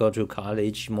didn't go to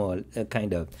college, more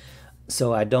kind of,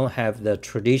 so I don't have the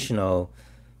traditional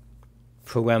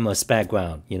programmer's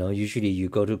background. Usually you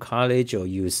go to college or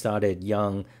you started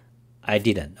young. I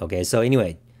didn't. Okay, so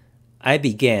anyway, I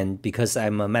began because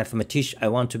I'm a mathematician. I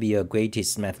want to be a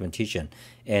greatest mathematician,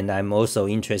 and I'm also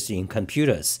interested in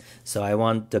computers. So I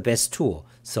want the best tool.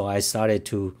 So I started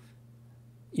to,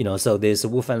 so there's a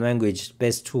Wolfram language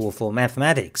best tool for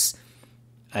mathematics.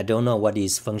 I don't know what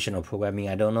is functional programming.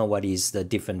 I don't know what is the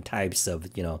different types of,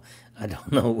 I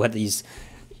don't know what is,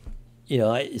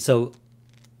 so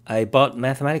I bought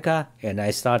Mathematica, and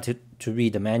I started to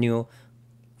read the manual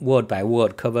word by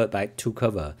word, cover by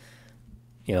cover.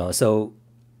 So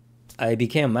I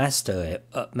became a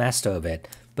master of it.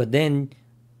 But then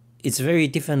it's very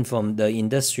different from the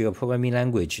industrial programming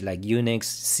language like Unix,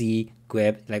 C,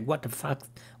 Grep. Like what the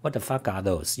fuck are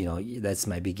those? That's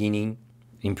my beginning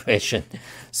impression.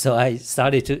 So I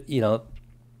started to,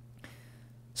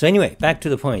 So anyway, back to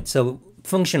the point. So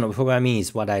functional programming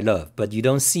is what I love, but you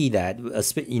don't see that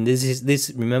in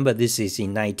this. Remember, this is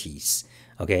in 90s.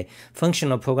 Okay,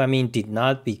 functional programming did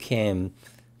not become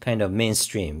kind of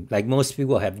mainstream. Like most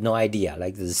people have no idea.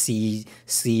 Like the C++,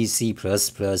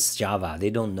 Java, they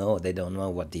don't know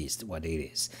what it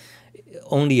is.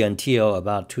 Only until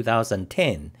about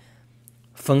 2010,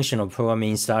 functional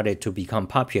programming started to become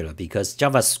popular because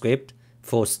JavaScript,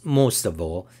 for most of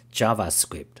all,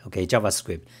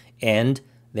 JavaScript, and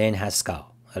then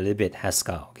Haskell, a little bit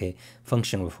Haskell, okay,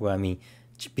 functional programming.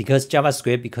 Because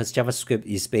JavaScript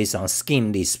is based on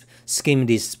Scheme Lisp. Scheme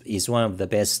Lisp is one of the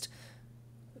best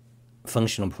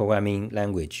functional programming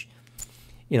language.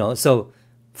 So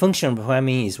functional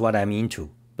programming is what I'm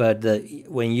into. But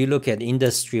when you look at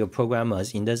industrial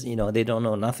programmers, they don't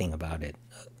know nothing about it,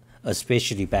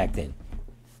 especially back then.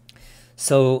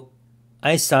 So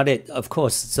I started, of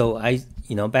course, so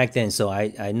back then, so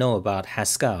I know about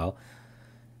Haskell,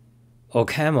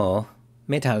 Ocaml,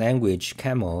 meta language,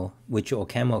 Caml, which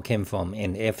Ocaml came from,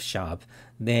 and F#.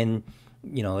 Then,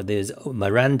 there's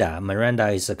Miranda. Miranda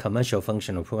is a commercial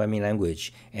functional programming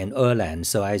language, and Erlang.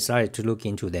 So I started to look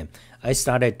into them. I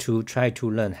started to try to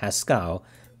learn Haskell,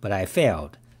 but I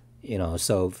failed.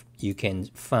 So you can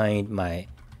find my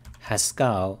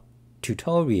Haskell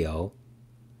tutorial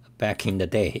back in the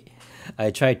day.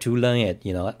 I tried to learn it,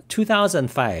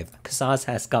 2005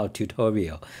 Haskell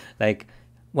tutorial, like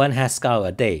 1 Haskell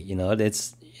a day.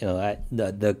 That's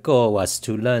the goal was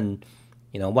to learn,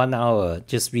 1 hour,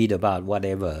 just read about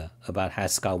whatever about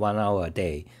Haskell 1 hour a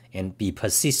day and be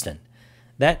persistent.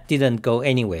 That didn't go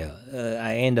anywhere.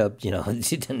 I end up,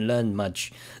 didn't learn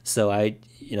much. So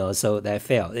so that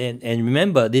failed. And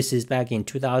remember, this is back in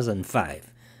 2005.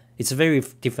 It's very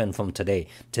different from today.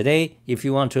 Today, if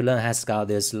you want to learn Haskell,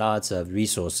 there's lots of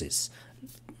resources,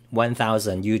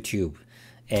 1,000 YouTube,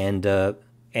 and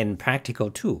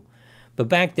practical too. But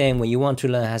back then, when you want to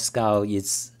learn Haskell,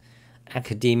 it's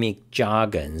academic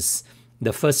jargons.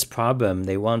 The first problem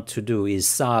they want to do is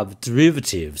solve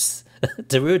derivatives,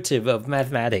 derivative of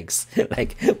mathematics.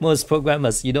 Like most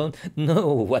programmers, you don't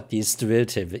know what is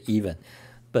derivative even.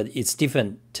 But it's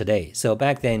different today. So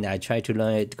back then, I tried to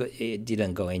learn it. It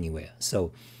didn't go anywhere.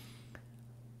 So,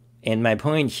 and my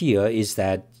point here is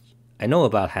that I know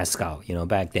about Haskell,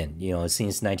 back then,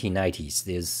 since 1990s,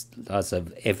 there's lots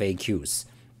of FAQs.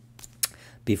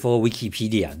 Before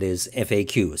Wikipedia, there's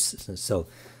FAQs. So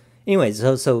anyway,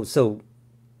 so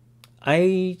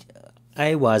I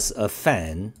was a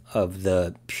fan of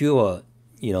the pure,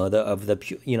 I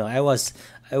was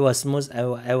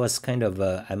kind of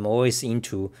I'm always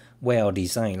into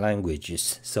well-designed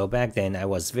languages. So back then I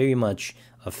was very much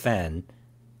a fan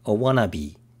or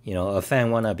wannabe,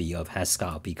 of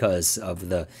Haskell because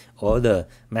of all the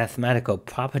mathematical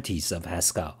properties of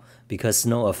Haskell. Because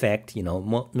no effect,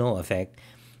 no effect,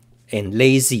 and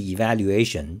lazy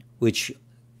evaluation, which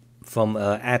from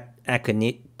an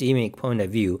academic point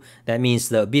of view, that means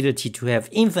the ability to have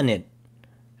infinite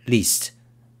list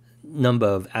number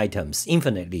of items,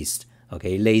 infinite list,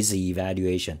 okay, lazy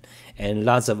evaluation, and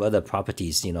lots of other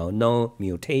properties, no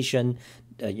mutation,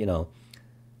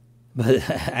 but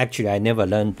actually I never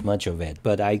learned much of it,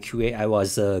 but I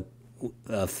was a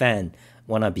fan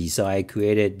wannabe, so I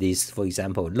created this, for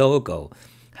example, logo,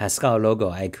 Haskell logo.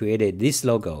 I created this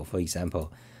logo, for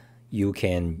example, you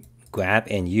can grab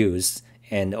and use,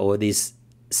 and all this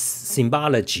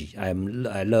symbology. I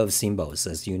love symbols,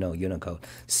 as you know, Unicode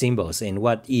symbols, and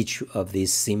what each of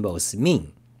these symbols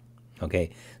mean.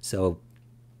 Okay, so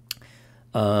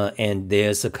and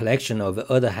there's a collection of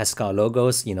other Haskell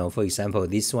logos. For example,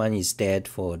 this one is dead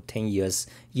for 10 years.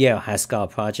 Yeah, Haskell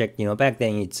project. Back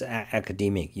then it's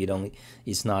academic.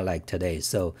 It's not like today.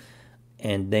 So,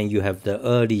 and then you have the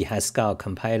early Haskell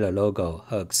compiler logo,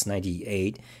 Hux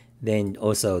 98. Then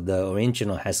also the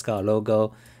original Haskell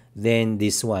logo. Then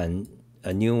this one,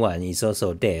 a new one, is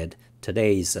also dead.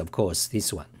 Today is, of course,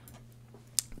 this one,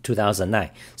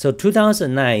 2009. So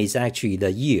 2009 is actually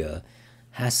the year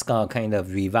Haskell kind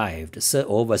of revived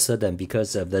over sudden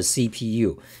because of the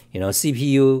CPU.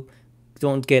 CPU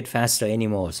don't get faster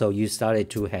anymore. So you started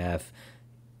to have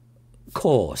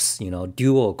cores,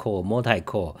 dual core,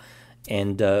 multi-core,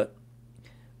 and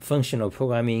functional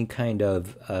programming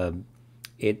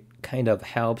it kind of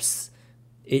helps.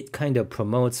 It kind of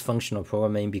promotes functional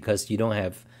programming because you don't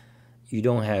have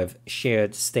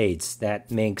shared states. That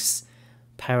makes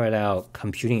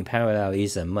computing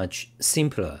parallelism much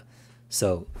simpler.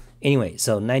 So anyway,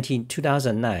 so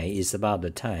 2009 is about the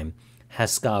time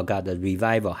Haskell got a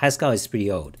revival. Haskell is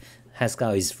pretty old.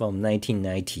 Haskell is from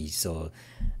 1990, so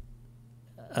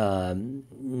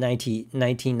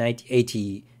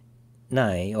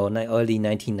 1989 or early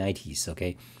 1990s.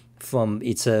 Okay,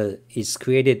 it's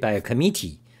created by a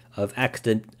committee of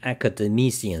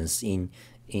academicians in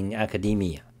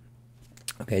academia.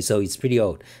 Okay, so it's pretty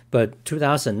old. But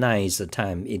 2009 is the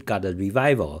time it got a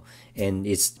revival, and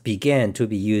it began to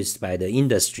be used by the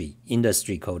industry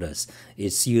coders.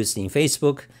 It's used in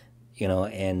Facebook,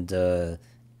 and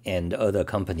other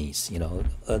companies,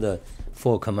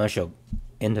 for commercial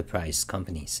enterprise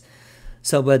companies.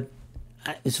 So, but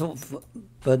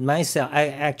myself, I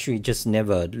actually just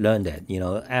never learned that.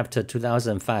 After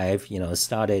 2005,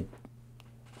 started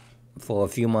for a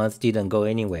few months, didn't go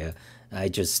anywhere. I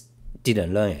just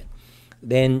didn't learn it.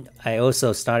 Then I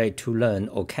also started to learn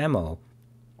Ocaml,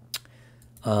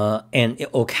 and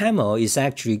Ocaml is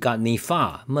actually got me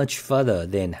much further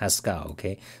than Haskell.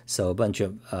 Okay, so a bunch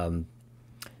of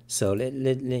so let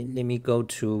me go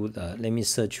to let me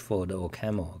search for the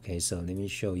Ocaml. Okay, so let me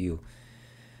show you.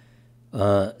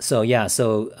 Here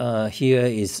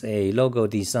is a logo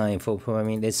design for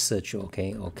programming. Let's search.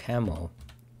 Okay, Ocaml.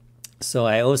 So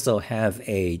I also have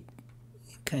a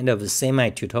kind of a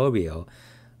semi-tutorial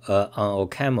on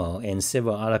Ocaml and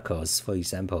several articles. For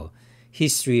example,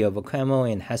 history of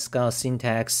Ocaml and Haskell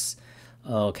syntax.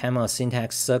 Ocaml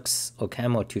syntax sucks.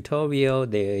 Ocaml tutorial.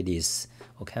 There it is.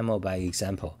 Ocaml by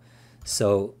example.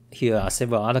 So here are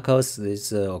several articles.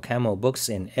 These Ocaml books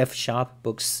and F#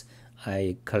 books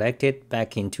I collected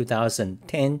back in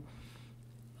 2010.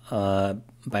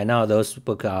 By now, those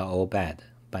books are all bad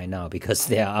by now because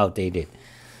they are outdated.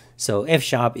 So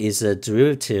F# is a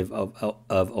derivative of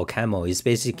Ocaml. It's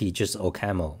basically just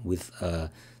Ocaml with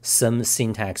some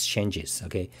syntax changes,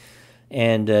 okay?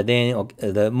 And then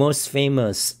the most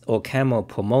famous Ocaml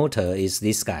promoter is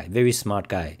this guy, very smart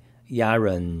guy,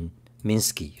 Yaron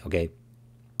Minsky, okay?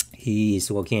 He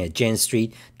is working at Jane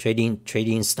Street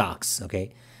trading stocks,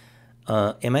 okay?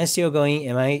 Am I still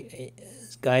going?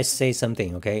 Guys, say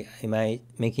something, okay? Am I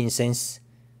making sense?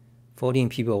 14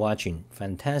 people watching.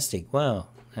 Fantastic. Wow,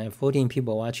 I have 14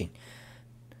 people watching.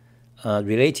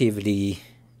 Relatively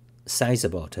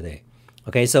sizable today.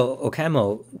 Okay, so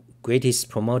Ocaml greatest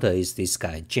promoter is this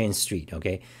guy, Jane Street,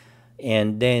 okay?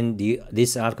 And then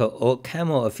this article,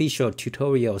 Ocaml official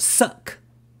tutorial suck.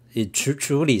 It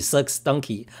truly sucks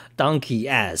donkey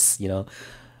ass, you know.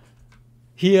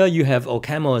 Here you have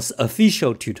Ocaml's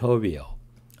official tutorial,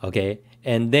 okay?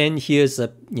 And then here's a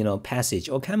passage.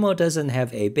 Ocaml doesn't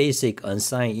have a basic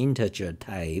unsigned integer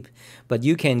type, but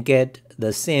you can get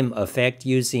the same effect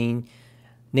using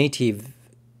native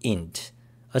int.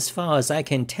 As far as I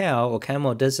can tell,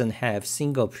 Ocaml doesn't have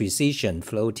single precision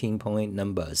floating point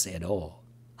numbers at all.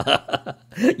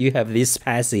 You have this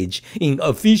passage in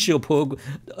official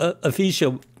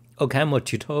Ocaml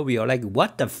tutorial. Like,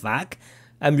 what the fuck?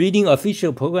 I'm reading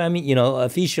official programming,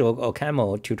 official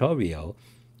Ocaml tutorial,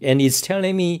 and it's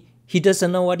telling me he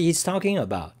doesn't know what he's talking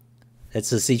about. That's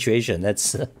the situation.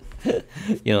 That's,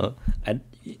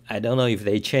 I don't know if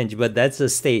they change, but that's the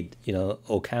state,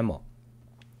 Ocaml.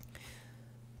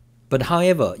 But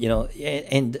however,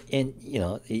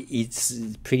 it's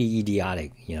pretty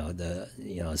idiotic.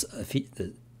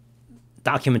 The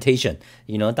documentation,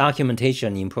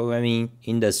 documentation in programming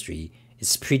industry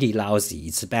is pretty lousy.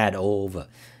 It's bad all over.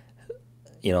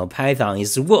 Python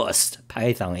is worst.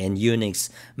 Python and Unix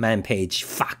man page,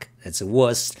 fuck. That's the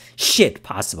worst shit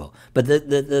possible. But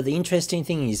the interesting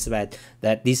thing is that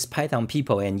these Python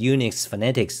people and Unix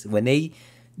fanatics, when they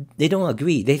don't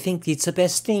agree. They think it's the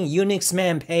best thing. Unix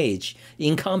man page,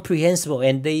 incomprehensible,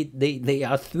 and they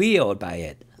are thrilled by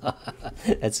it.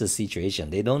 That's the situation.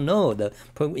 They don't know. The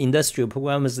industrial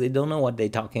programmers, they don't know what they're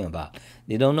talking about.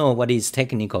 They don't know what is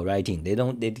technical writing.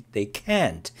 They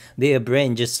can't. Their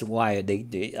brain just wired.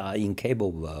 They are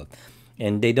incapable of,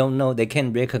 and they don't know. They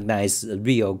can't recognize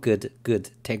real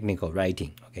good technical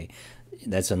writing. Okay,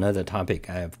 that's another topic.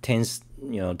 I have tons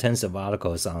of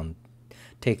articles on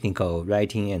technical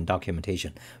writing and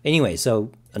documentation. Anyway,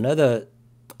 so another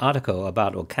article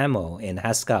about Ocaml and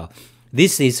Haskell.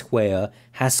 This is where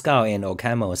Haskell and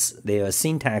Ocaml's their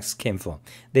syntax came from.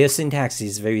 Their syntax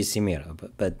is very similar,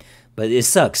 but it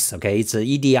sucks. Okay, it's a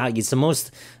EDR. It's the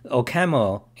most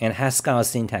Ocaml and Haskell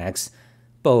syntax.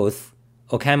 Both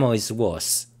Ocaml is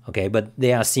worse. Okay, but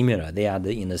they are similar. They are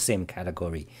in the same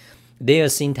category. Their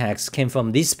syntax came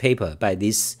from this paper by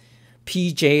this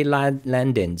P.J.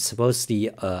 Landon, supposedly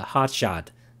a hotshot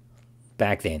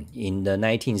back then in the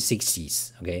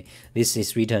 1960s. Okay, this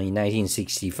is written in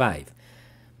 1965.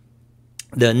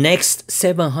 The next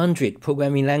 700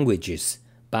 programming languages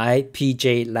by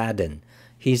P.J. Landon.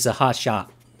 He's a hotshot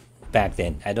back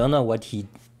then. I don't know what he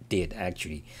did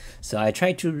actually. So I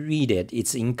tried to read it.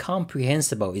 It's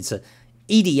incomprehensible. It's a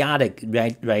idiotic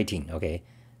writing. Okay,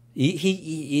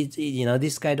 he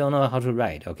this guy don't know how to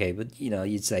write. Okay, but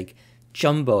it's like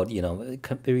jumbled,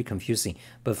 very confusing.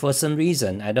 But for some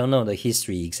reason, I don't know the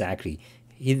history exactly.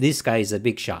 This guy is a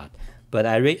big shot. But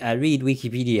I read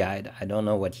Wikipedia. I don't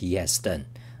know what he has done.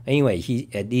 Anyway, he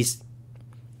at least,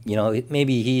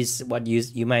 maybe he's what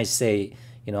you might say,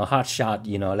 hot shot.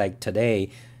 Like today,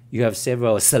 you have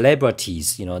several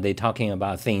celebrities. They're talking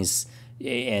about things,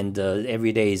 and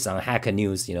every day is on Hacker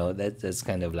News. That's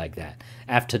kind of like that.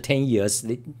 After 10 years,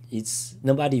 it's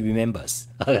nobody remembers.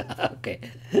 Okay,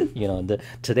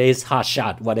 today's hot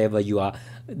shot, whatever you are,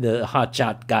 the hot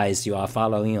shot guys you are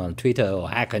following on Twitter or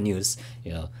Hacker News,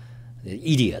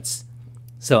 idiots.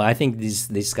 So I think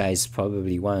this guy is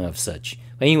probably one of such.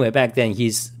 But anyway, back then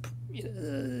he's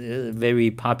very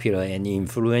popular and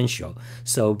influential.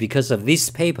 So because of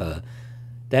this paper,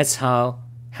 that's how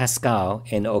Haskell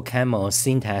and Ocaml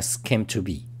syntax came to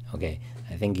be. Okay,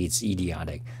 I think it's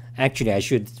idiotic. Actually, I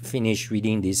should finish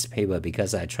reading this paper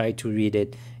because I tried to read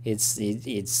it.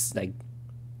 It's like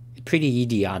pretty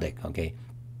idiotic. Okay.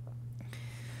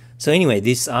 So anyway,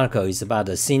 this article is about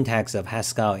the syntax of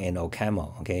Haskell and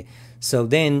Ocaml. Okay, so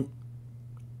then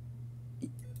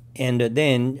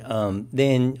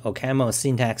Ocaml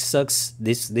syntax sucks.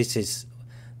 This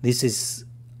is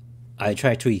I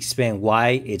try to explain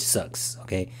why it sucks.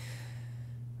 Okay.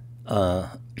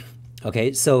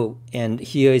 Okay. So, and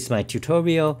here is my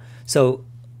tutorial. So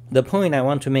the point I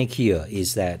want to make here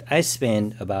is that I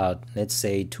spent about, let's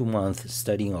say, 2 months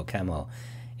studying Ocaml,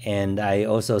 and I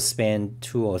also spent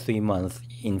 2 or 3 months,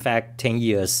 in fact 10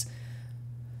 years,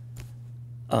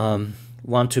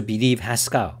 want to believe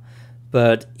Haskell.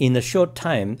 But in a short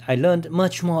time, I learned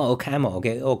much more Ocaml.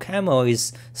 Okay, Ocaml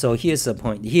is, so here's the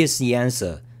point, here's the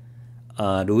answer,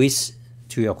 Luis,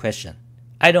 to your question.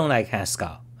 I don't like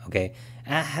Haskell. Okay,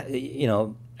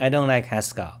 I don't like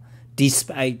Haskell.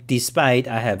 Despite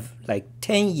I have like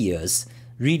 10 years,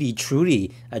 really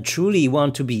truly, I truly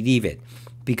want to believe it,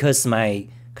 because my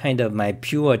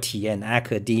purity and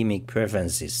academic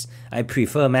preferences, I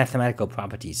prefer mathematical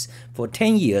properties. For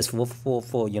 10 years,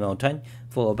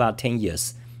 for about 10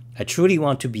 years, I truly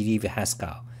want to believe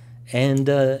Haskell, and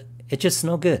it's just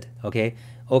no good. Okay,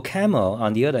 Ocaml,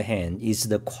 on the other hand, is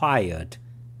the quiet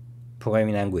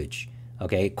programming language.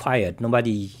 Okay, quiet.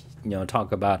 Nobody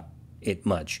talk about it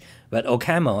much, but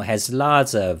Ocaml has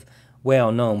lots of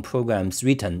well-known programs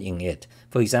written in it.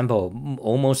 For example,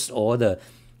 almost all the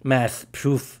math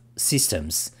proof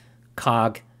systems,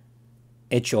 COG,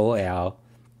 HOL,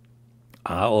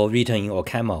 are all written in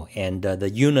Ocaml, and the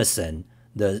Unison,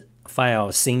 the file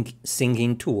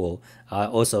syncing tool, are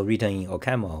also written in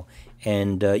Ocaml.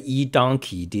 And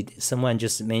eDonkey, did someone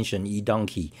just mention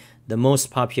eDonkey? The most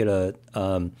popular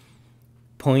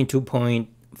point-to-point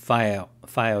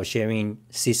file sharing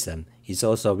system is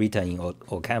also written in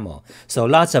Ocaml. So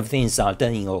lots of things are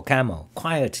done in Ocaml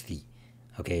quietly.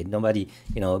 Okay, nobody,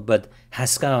 but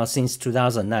Haskell since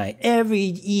 2009,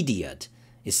 every idiot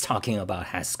is talking about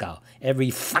Haskell.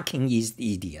 Every fucking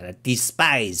idiot. I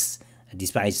despise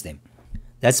them.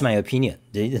 That's my opinion.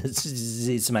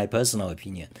 It's my personal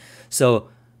opinion. So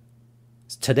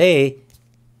today,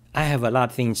 I have a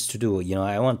lot of things to do.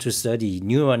 I want to study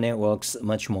neural networks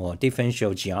much more,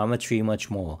 differential geometry much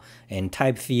more, and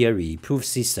type theory, proof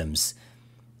systems.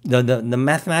 The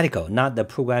mathematical, not the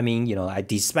programming. I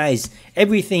despise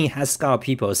everything Haskell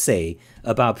people say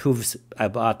about proofs,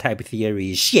 about type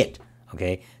theory is shit.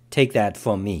 Okay, take that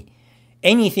from me.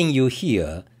 Anything you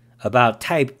hear about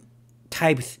type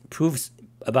proofs,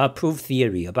 about proof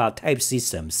theory, about type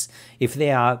systems, if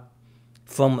they are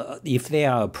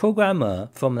a programmer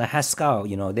from the Haskell,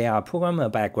 they are a programmer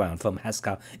background from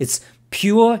Haskell, it's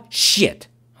pure shit.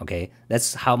 Okay,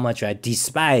 that's how much I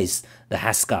despise the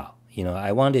Haskell.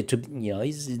 I want it to,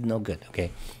 it's no good.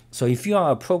 Okay, so if you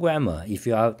are a programmer, if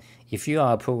you are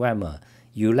a programmer,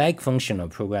 you like functional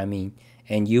programming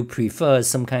and you prefer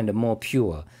some kind of more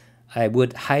pure, I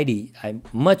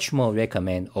much more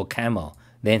recommend Ocaml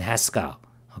than Haskell.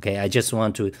 Okay, I just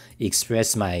want to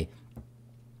express my,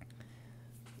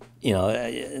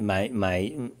 I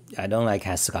don't like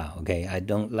Haskell. Okay, I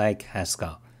don't like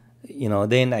Haskell.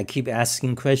 Then I keep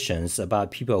asking questions about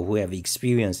people who have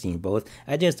experience in both.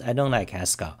 I don't like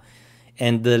Haskell.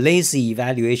 And the lazy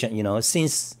evaluation,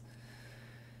 since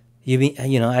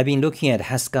I've been looking at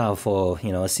Haskell for,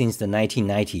 since the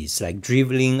 1990s, like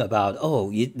driveling about,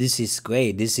 oh, this is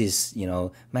great, this is,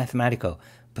 mathematical.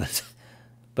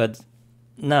 But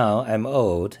now I'm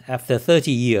old, after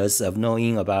 30 years of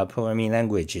knowing about programming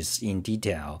languages in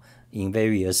detail in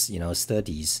various,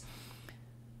 studies.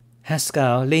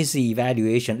 Haskell, lazy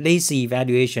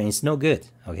evaluation is no good.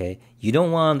 Okay, you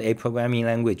don't want a programming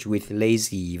language with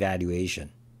lazy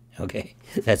evaluation. Okay,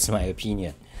 that's my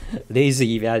opinion.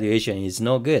 Lazy evaluation is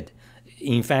no good.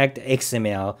 In fact,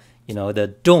 XML,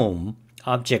 the DOM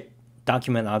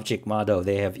document object model,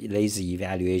 they have lazy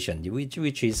evaluation,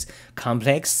 which is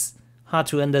complex, hard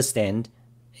to understand.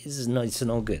 It's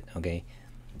no good. Okay,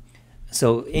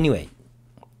 so anyway.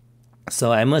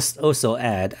 So I must also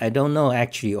add, I don't know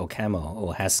actually Ocaml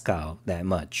or Haskell that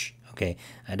much. Okay,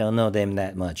 I don't know them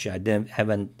that much. I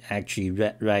haven't actually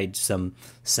write some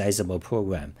sizable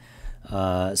program.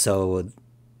 So,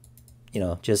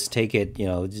 just take it.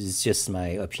 It's just my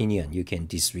opinion. You can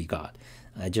disregard.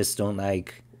 I just don't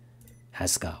like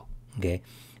Haskell. Okay.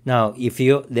 Now,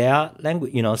 there are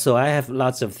language. So I have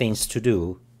lots of things to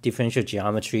do: differential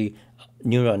geometry,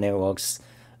 neural networks,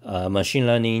 machine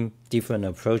learning, different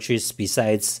approaches.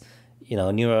 Besides,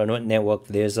 neural network,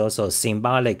 there's also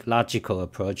symbolic logical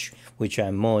approach, which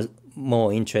I'm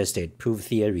more interested, proof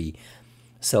theory.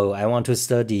 So I want to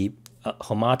study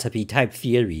homotopy type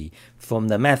theory from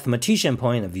the mathematician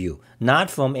point of view,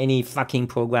 not from any fucking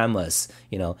programmers.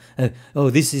 Oh,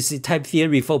 this is type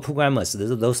theory for programmers.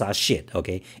 Those are shit.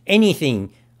 Okay,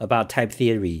 anything about type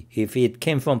theory, if it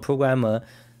came from programmer,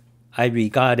 I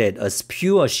regard it as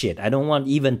pure shit. I don't want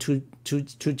even to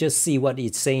just see what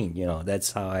it's saying.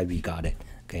 That's how I regard it.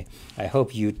 Okay, I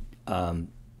hope you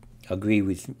agree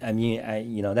with. I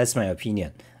mean, that's my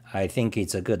opinion. I think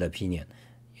it's a good opinion.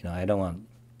 I don't want.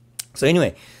 So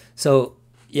anyway,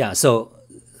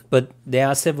 but there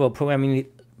are several programming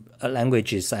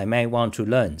languages I might want to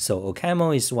learn. So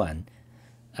Ocaml is one.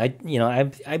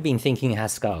 I've been thinking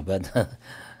Haskell, but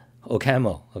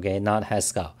Ocaml, okay, not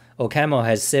Haskell. Ocaml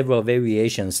has several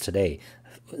variations today.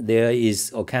 There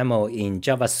is Ocaml in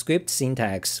JavaScript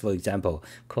syntax, for example,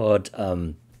 called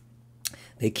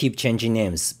they keep changing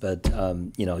names, but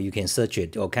you can search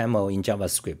it. Ocaml in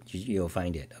JavaScript, you'll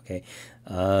find it. Okay,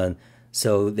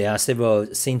 so there are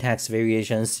several syntax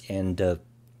variations, and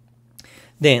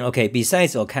then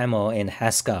besides Ocaml and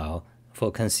Haskell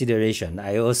for consideration,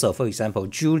 I also, for example,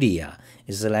 Julia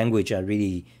is a language I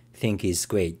really think is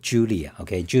great. Julia,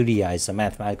 okay, Julia is a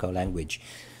mathematical language,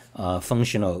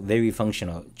 functional, very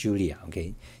functional. Julia,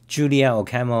 okay, Julia,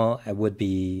 Ocaml, I would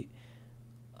be.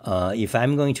 If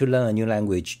I'm going to learn a new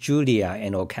language, Julia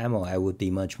and Ocaml, I would be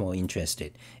much more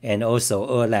interested. And also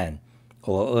Erlang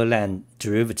or Erlang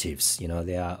derivatives,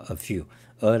 there are a few.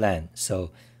 Erlang,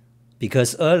 so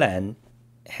because Erlang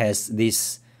has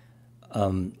this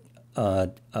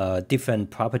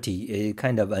different property,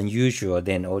 kind of unusual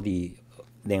than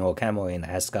Ocaml and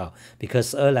Haskell,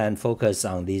 because Erlang focus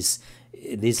on this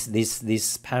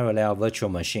parallel virtual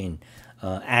machine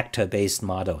actor-based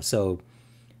model. So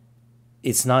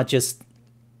it's not just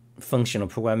functional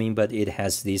programming, but it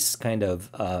has this kind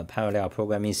of parallel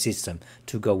programming system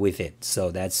to go with it.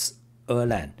 So that's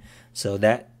Erlang. So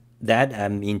that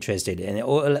I'm interested in. And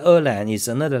Erlang is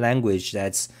another language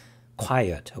that's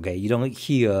quiet. Okay, you don't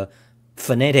hear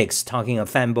fanboys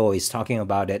talking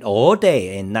about it all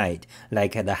day and night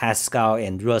like the Haskell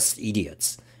and Rust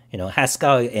idiots.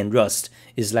 Haskell and Rust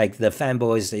is like the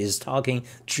fanboys is talking,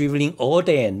 driveling all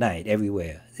day and night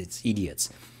everywhere. It's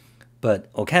idiots.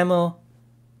 But Ocaml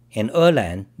and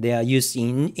Erlang, they are used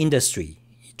in industry,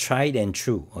 tried and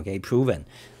true, okay, proven.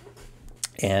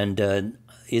 And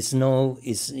it's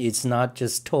not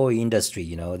just toy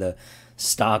industry. The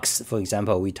stocks, for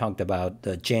example, we talked about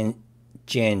the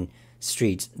Jane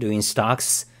Street doing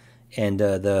stocks, and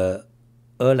the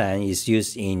Erlang is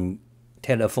used in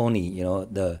telephony,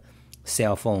 the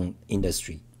cell phone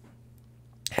industry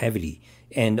heavily.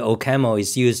 And Ocaml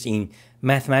is used in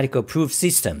mathematical proof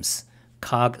systems.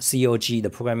 COG, the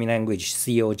programming language,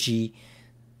 COQ,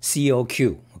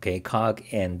 okay, COG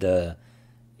and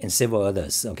several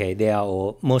others, okay, they are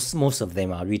all, most of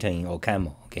them are written in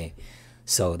Ocaml, okay,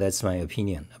 so that's my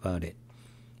opinion about it.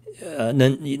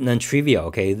 Non-trivial,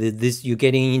 okay, this you're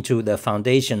getting into the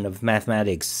foundation of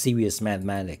mathematics, serious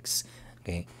mathematics,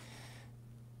 okay.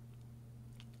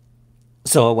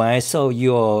 So when I saw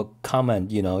your comment,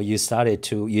 you started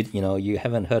to, you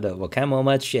haven't heard of Ocaml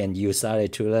much, and you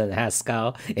started to learn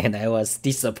Haskell, and I was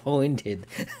disappointed.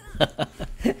 I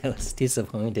was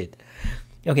disappointed.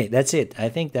 Okay, that's it. I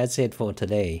think that's it for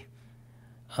today.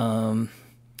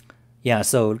 Yeah,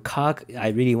 so COG,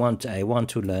 I want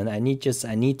to learn. I need to,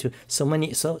 so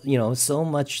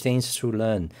much things to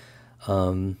learn.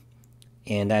 And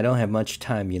I don't have much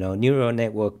time, neural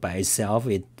network by itself,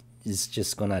 it's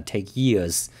just gonna take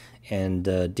years, and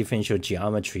differential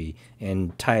geometry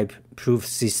and type proof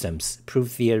systems, proof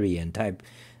theory and type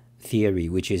theory,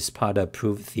 which is part of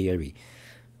proof theory.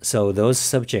 So those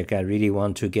subjects I really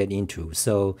want to get into.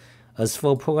 So as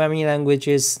for programming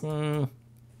languages, I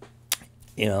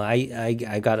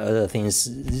got other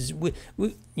things.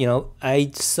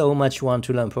 I so much want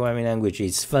to learn programming language.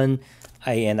 It's fun,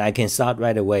 and I can start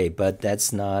right away. But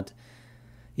that's not.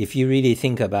 If you really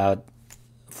think about,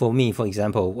 for me, for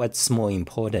example, what's more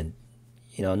important?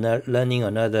 Learning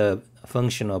another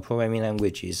functional programming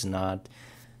language is not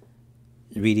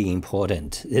really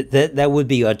important. That would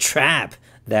be a trap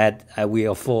that I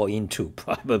will fall into,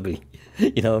 probably.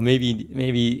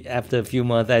 Maybe after a few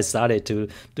months I started to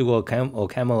do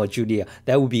Ocaml or Julia.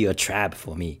 That would be a trap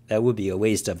for me. That would be a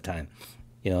waste of time.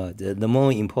 The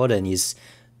more important is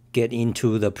get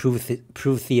into the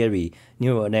proof theory,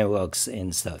 neural networks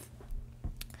and stuff.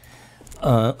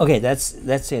 Okay,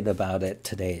 that's it about it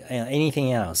today.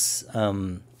 Anything else?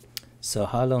 So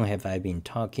how long have I been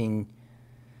talking?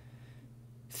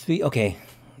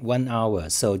 1 hour.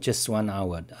 So just 1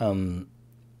 hour.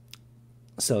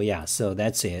 So yeah, so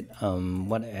that's it.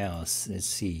 What else? Let's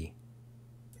see.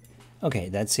 Okay,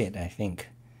 that's it. I think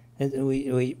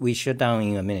we shut down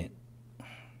in a minute.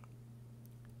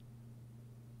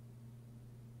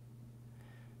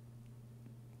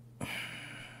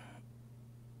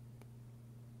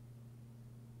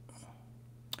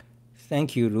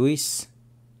 Thank you, Luis.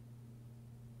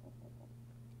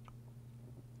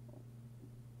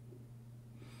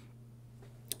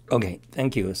 Okay,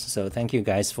 thank you. So thank you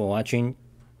guys for watching.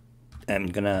 I'm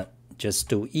gonna just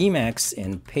do emacs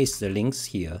and paste the links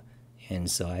here,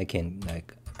 and so I can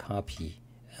like copy.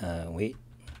 Wait,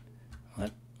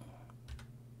 what?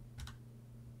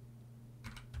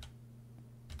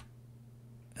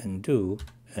 Undo.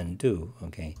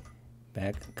 Okay,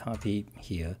 back, copy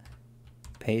here,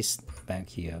 paste back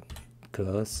here,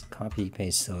 close, copy,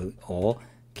 paste. So all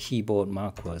keyboard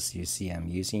markers. You see, I'm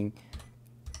using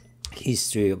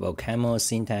history of Ocaml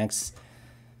syntax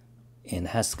and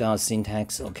Haskell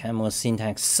syntax. Ocaml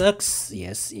syntax sucks.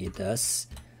 Yes, it does.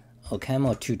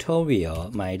 Ocaml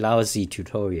tutorial, my lousy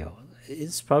tutorial.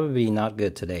 It's probably not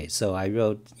good today. So I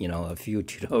wrote, a few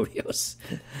tutorials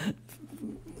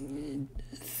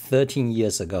 13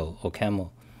 years ago,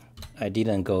 Ocaml. I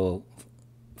didn't go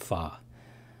far.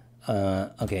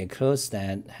 Okay, close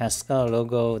that. Haskell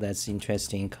logo, that's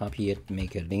interesting. Copy it,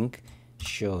 make a link,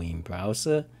 show in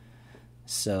browser.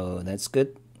 So that's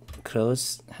good.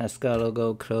 Close Haskell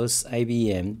logo, close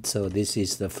IBM. So this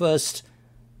is the first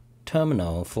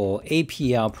terminal for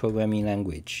APL programming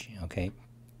language. Okay.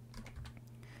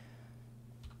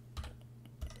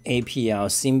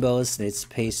 APL symbols, let's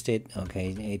paste it.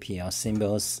 Okay, APL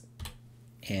symbols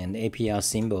and APL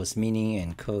symbols meaning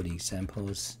and code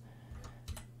examples.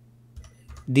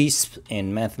 LISP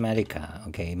and Mathematica.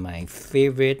 Okay, my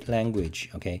favorite language.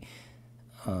 Okay,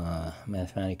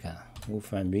 Mathematica.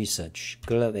 Wolfram Research,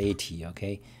 Glove80,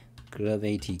 okay,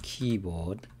 Glove80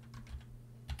 keyboard.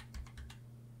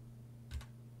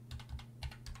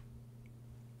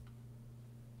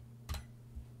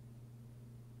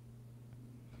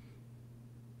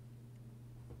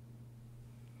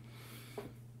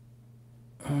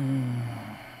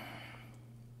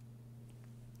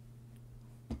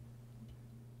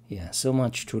 Yeah, so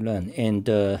much to learn, and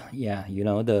yeah,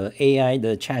 the AI,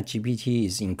 the ChatGPT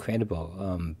is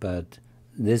incredible. But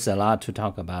there's a lot to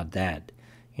talk about that,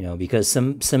 because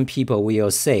some people will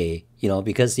say,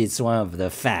 because it's one of the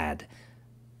fad,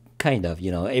 kind of,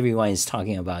 everyone is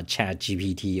talking about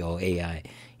ChatGPT or AI.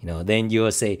 Then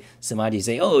you'll say, somebody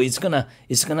say, oh, it's gonna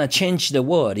change the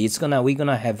world. We're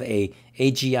gonna have a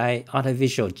AGI,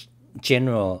 artificial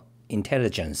general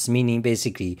intelligence, meaning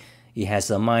basically it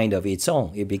has a mind of its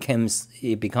own. It becomes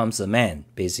a man,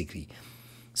 basically.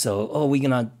 So, oh, we're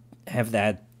gonna have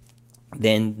that.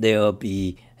 Then there'll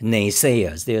be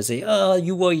naysayers. They'll say, oh,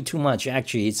 you worry too much.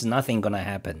 Actually, it's nothing gonna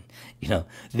happen.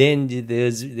 Then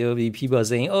there'll be people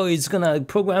saying, oh, it's gonna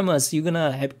program us. You're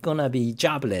gonna be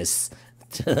jobless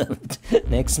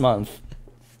next month.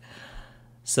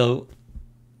 So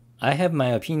I have my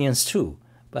opinions too.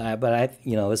 But I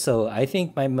so I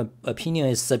think my opinion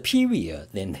is superior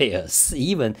than theirs.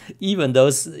 Even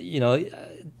those,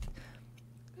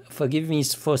 forgive me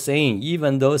for saying,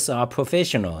 even those are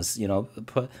professionals,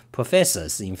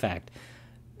 professors, in fact.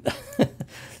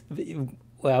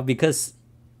 Well, because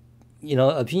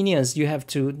opinions, you have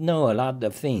to know a lot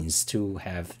of things to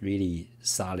have really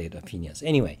solid opinions.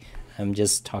 Anyway, I'm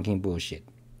just talking bullshit.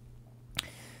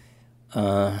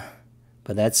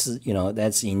 But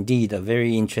that's indeed a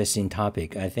very interesting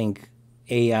topic. I think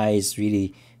AI is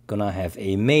really gonna have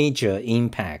a major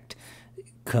impact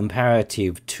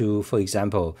comparative to, for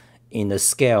example, in the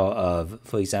scale of,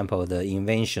 for example, the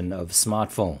invention of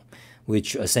smartphone,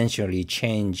 which essentially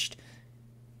changed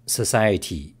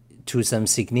society to some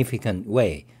significant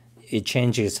way. It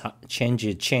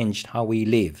changed how we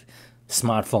live.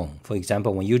 Smartphone, for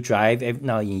example, when you drive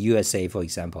now in USA, for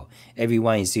example,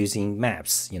 everyone is using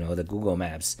maps, the Google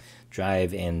Maps,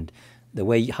 Drive, and the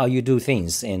way how you do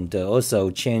things, and also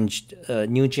changed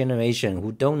new generation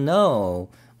who don't know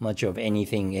much of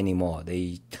anything anymore.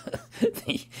 They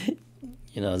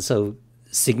so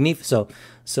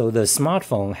the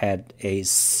smartphone had a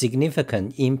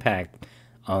significant impact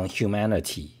on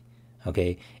humanity.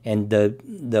 Okay, and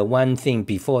the one thing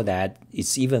before that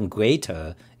is even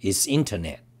greater is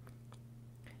internet.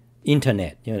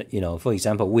 For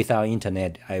example, without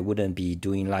internet, I wouldn't be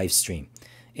doing live stream.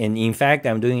 And in fact,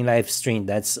 I'm doing live stream.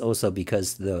 That's also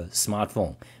because the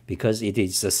smartphone, because it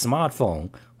is a smartphone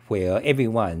where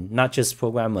everyone, not just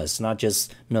programmers, not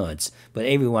just nerds, but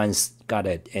everyone's got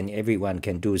it, and everyone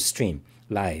can do stream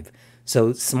live.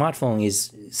 So smartphone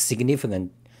is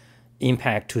significant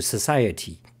impact to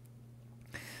society.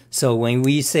 So when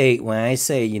I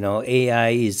say, AI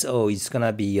is, it's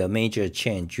gonna be a major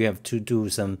change, you have to do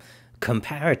some,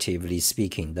 comparatively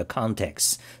speaking, the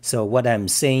context. So what I'm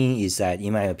saying is that,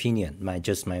 in my opinion,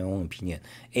 just my own opinion,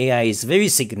 AI is very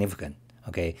significant.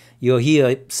 Okay, you'll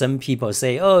hear some people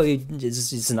say, "Oh,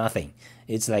 it's nothing.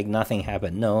 It's like nothing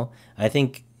happened." No, I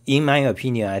think, in my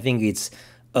opinion, I think it's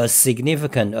as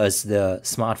significant as the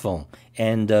smartphone,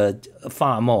 and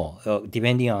far more,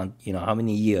 depending on how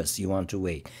many years you want to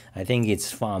wait. I think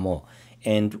it's far more,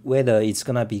 and whether it's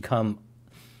gonna become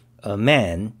a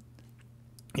man,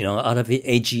 out of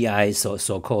AGI,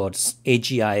 so-called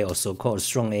AGI, or so-called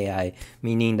strong AI,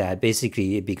 meaning that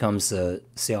basically it becomes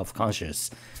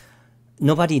self-conscious.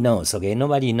 Nobody knows, okay?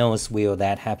 Nobody knows will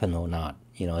that happen or not.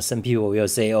 Some people will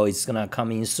say, "Oh, it's gonna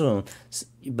come in soon,"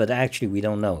 but actually we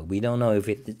don't know. We don't know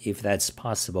if that's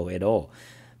possible at all.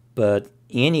 But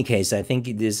in any case, I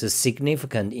think there's a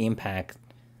significant impact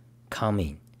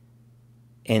coming.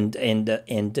 And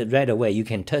right away you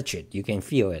can touch it, you can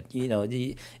feel it.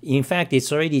 In fact,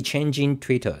 it's already changing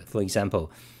Twitter, for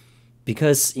example,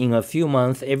 because in a few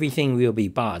months everything will be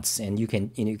bots, and you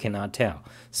cannot tell.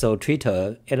 So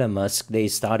Twitter, Elon Musk, they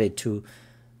started to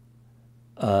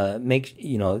make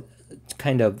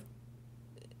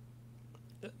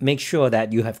sure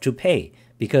that you have to pay,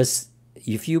 because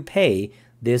if you pay,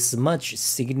 there's much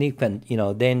significant,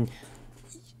 then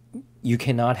you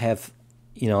cannot have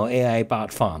AI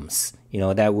bot farms.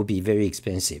 That would be very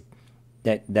expensive.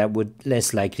 That would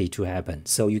less likely to happen.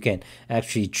 So you can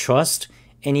actually trust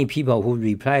any people who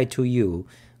reply to you,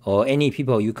 or any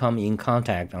people you come in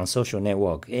contact on social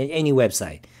network, any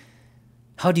website.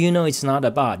 How do you know it's not a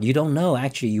bot? You don't know.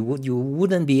 Actually, you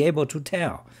wouldn't be able to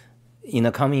tell in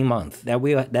the coming month.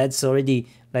 That's already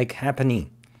like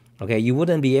happening. Okay, you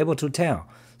wouldn't be able to tell.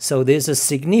 So there's a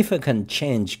significant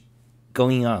change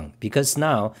going on, because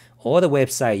now all the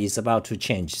website is about to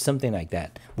change, something like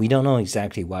that. We don't know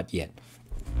exactly what yet.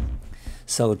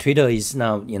 So Twitter is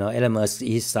now, Elon Musk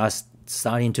is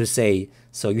starting to say,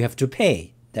 so you have to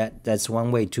pay. That's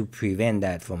one way to prevent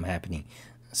that from happening.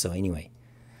 So anyway,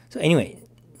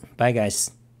 bye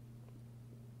guys.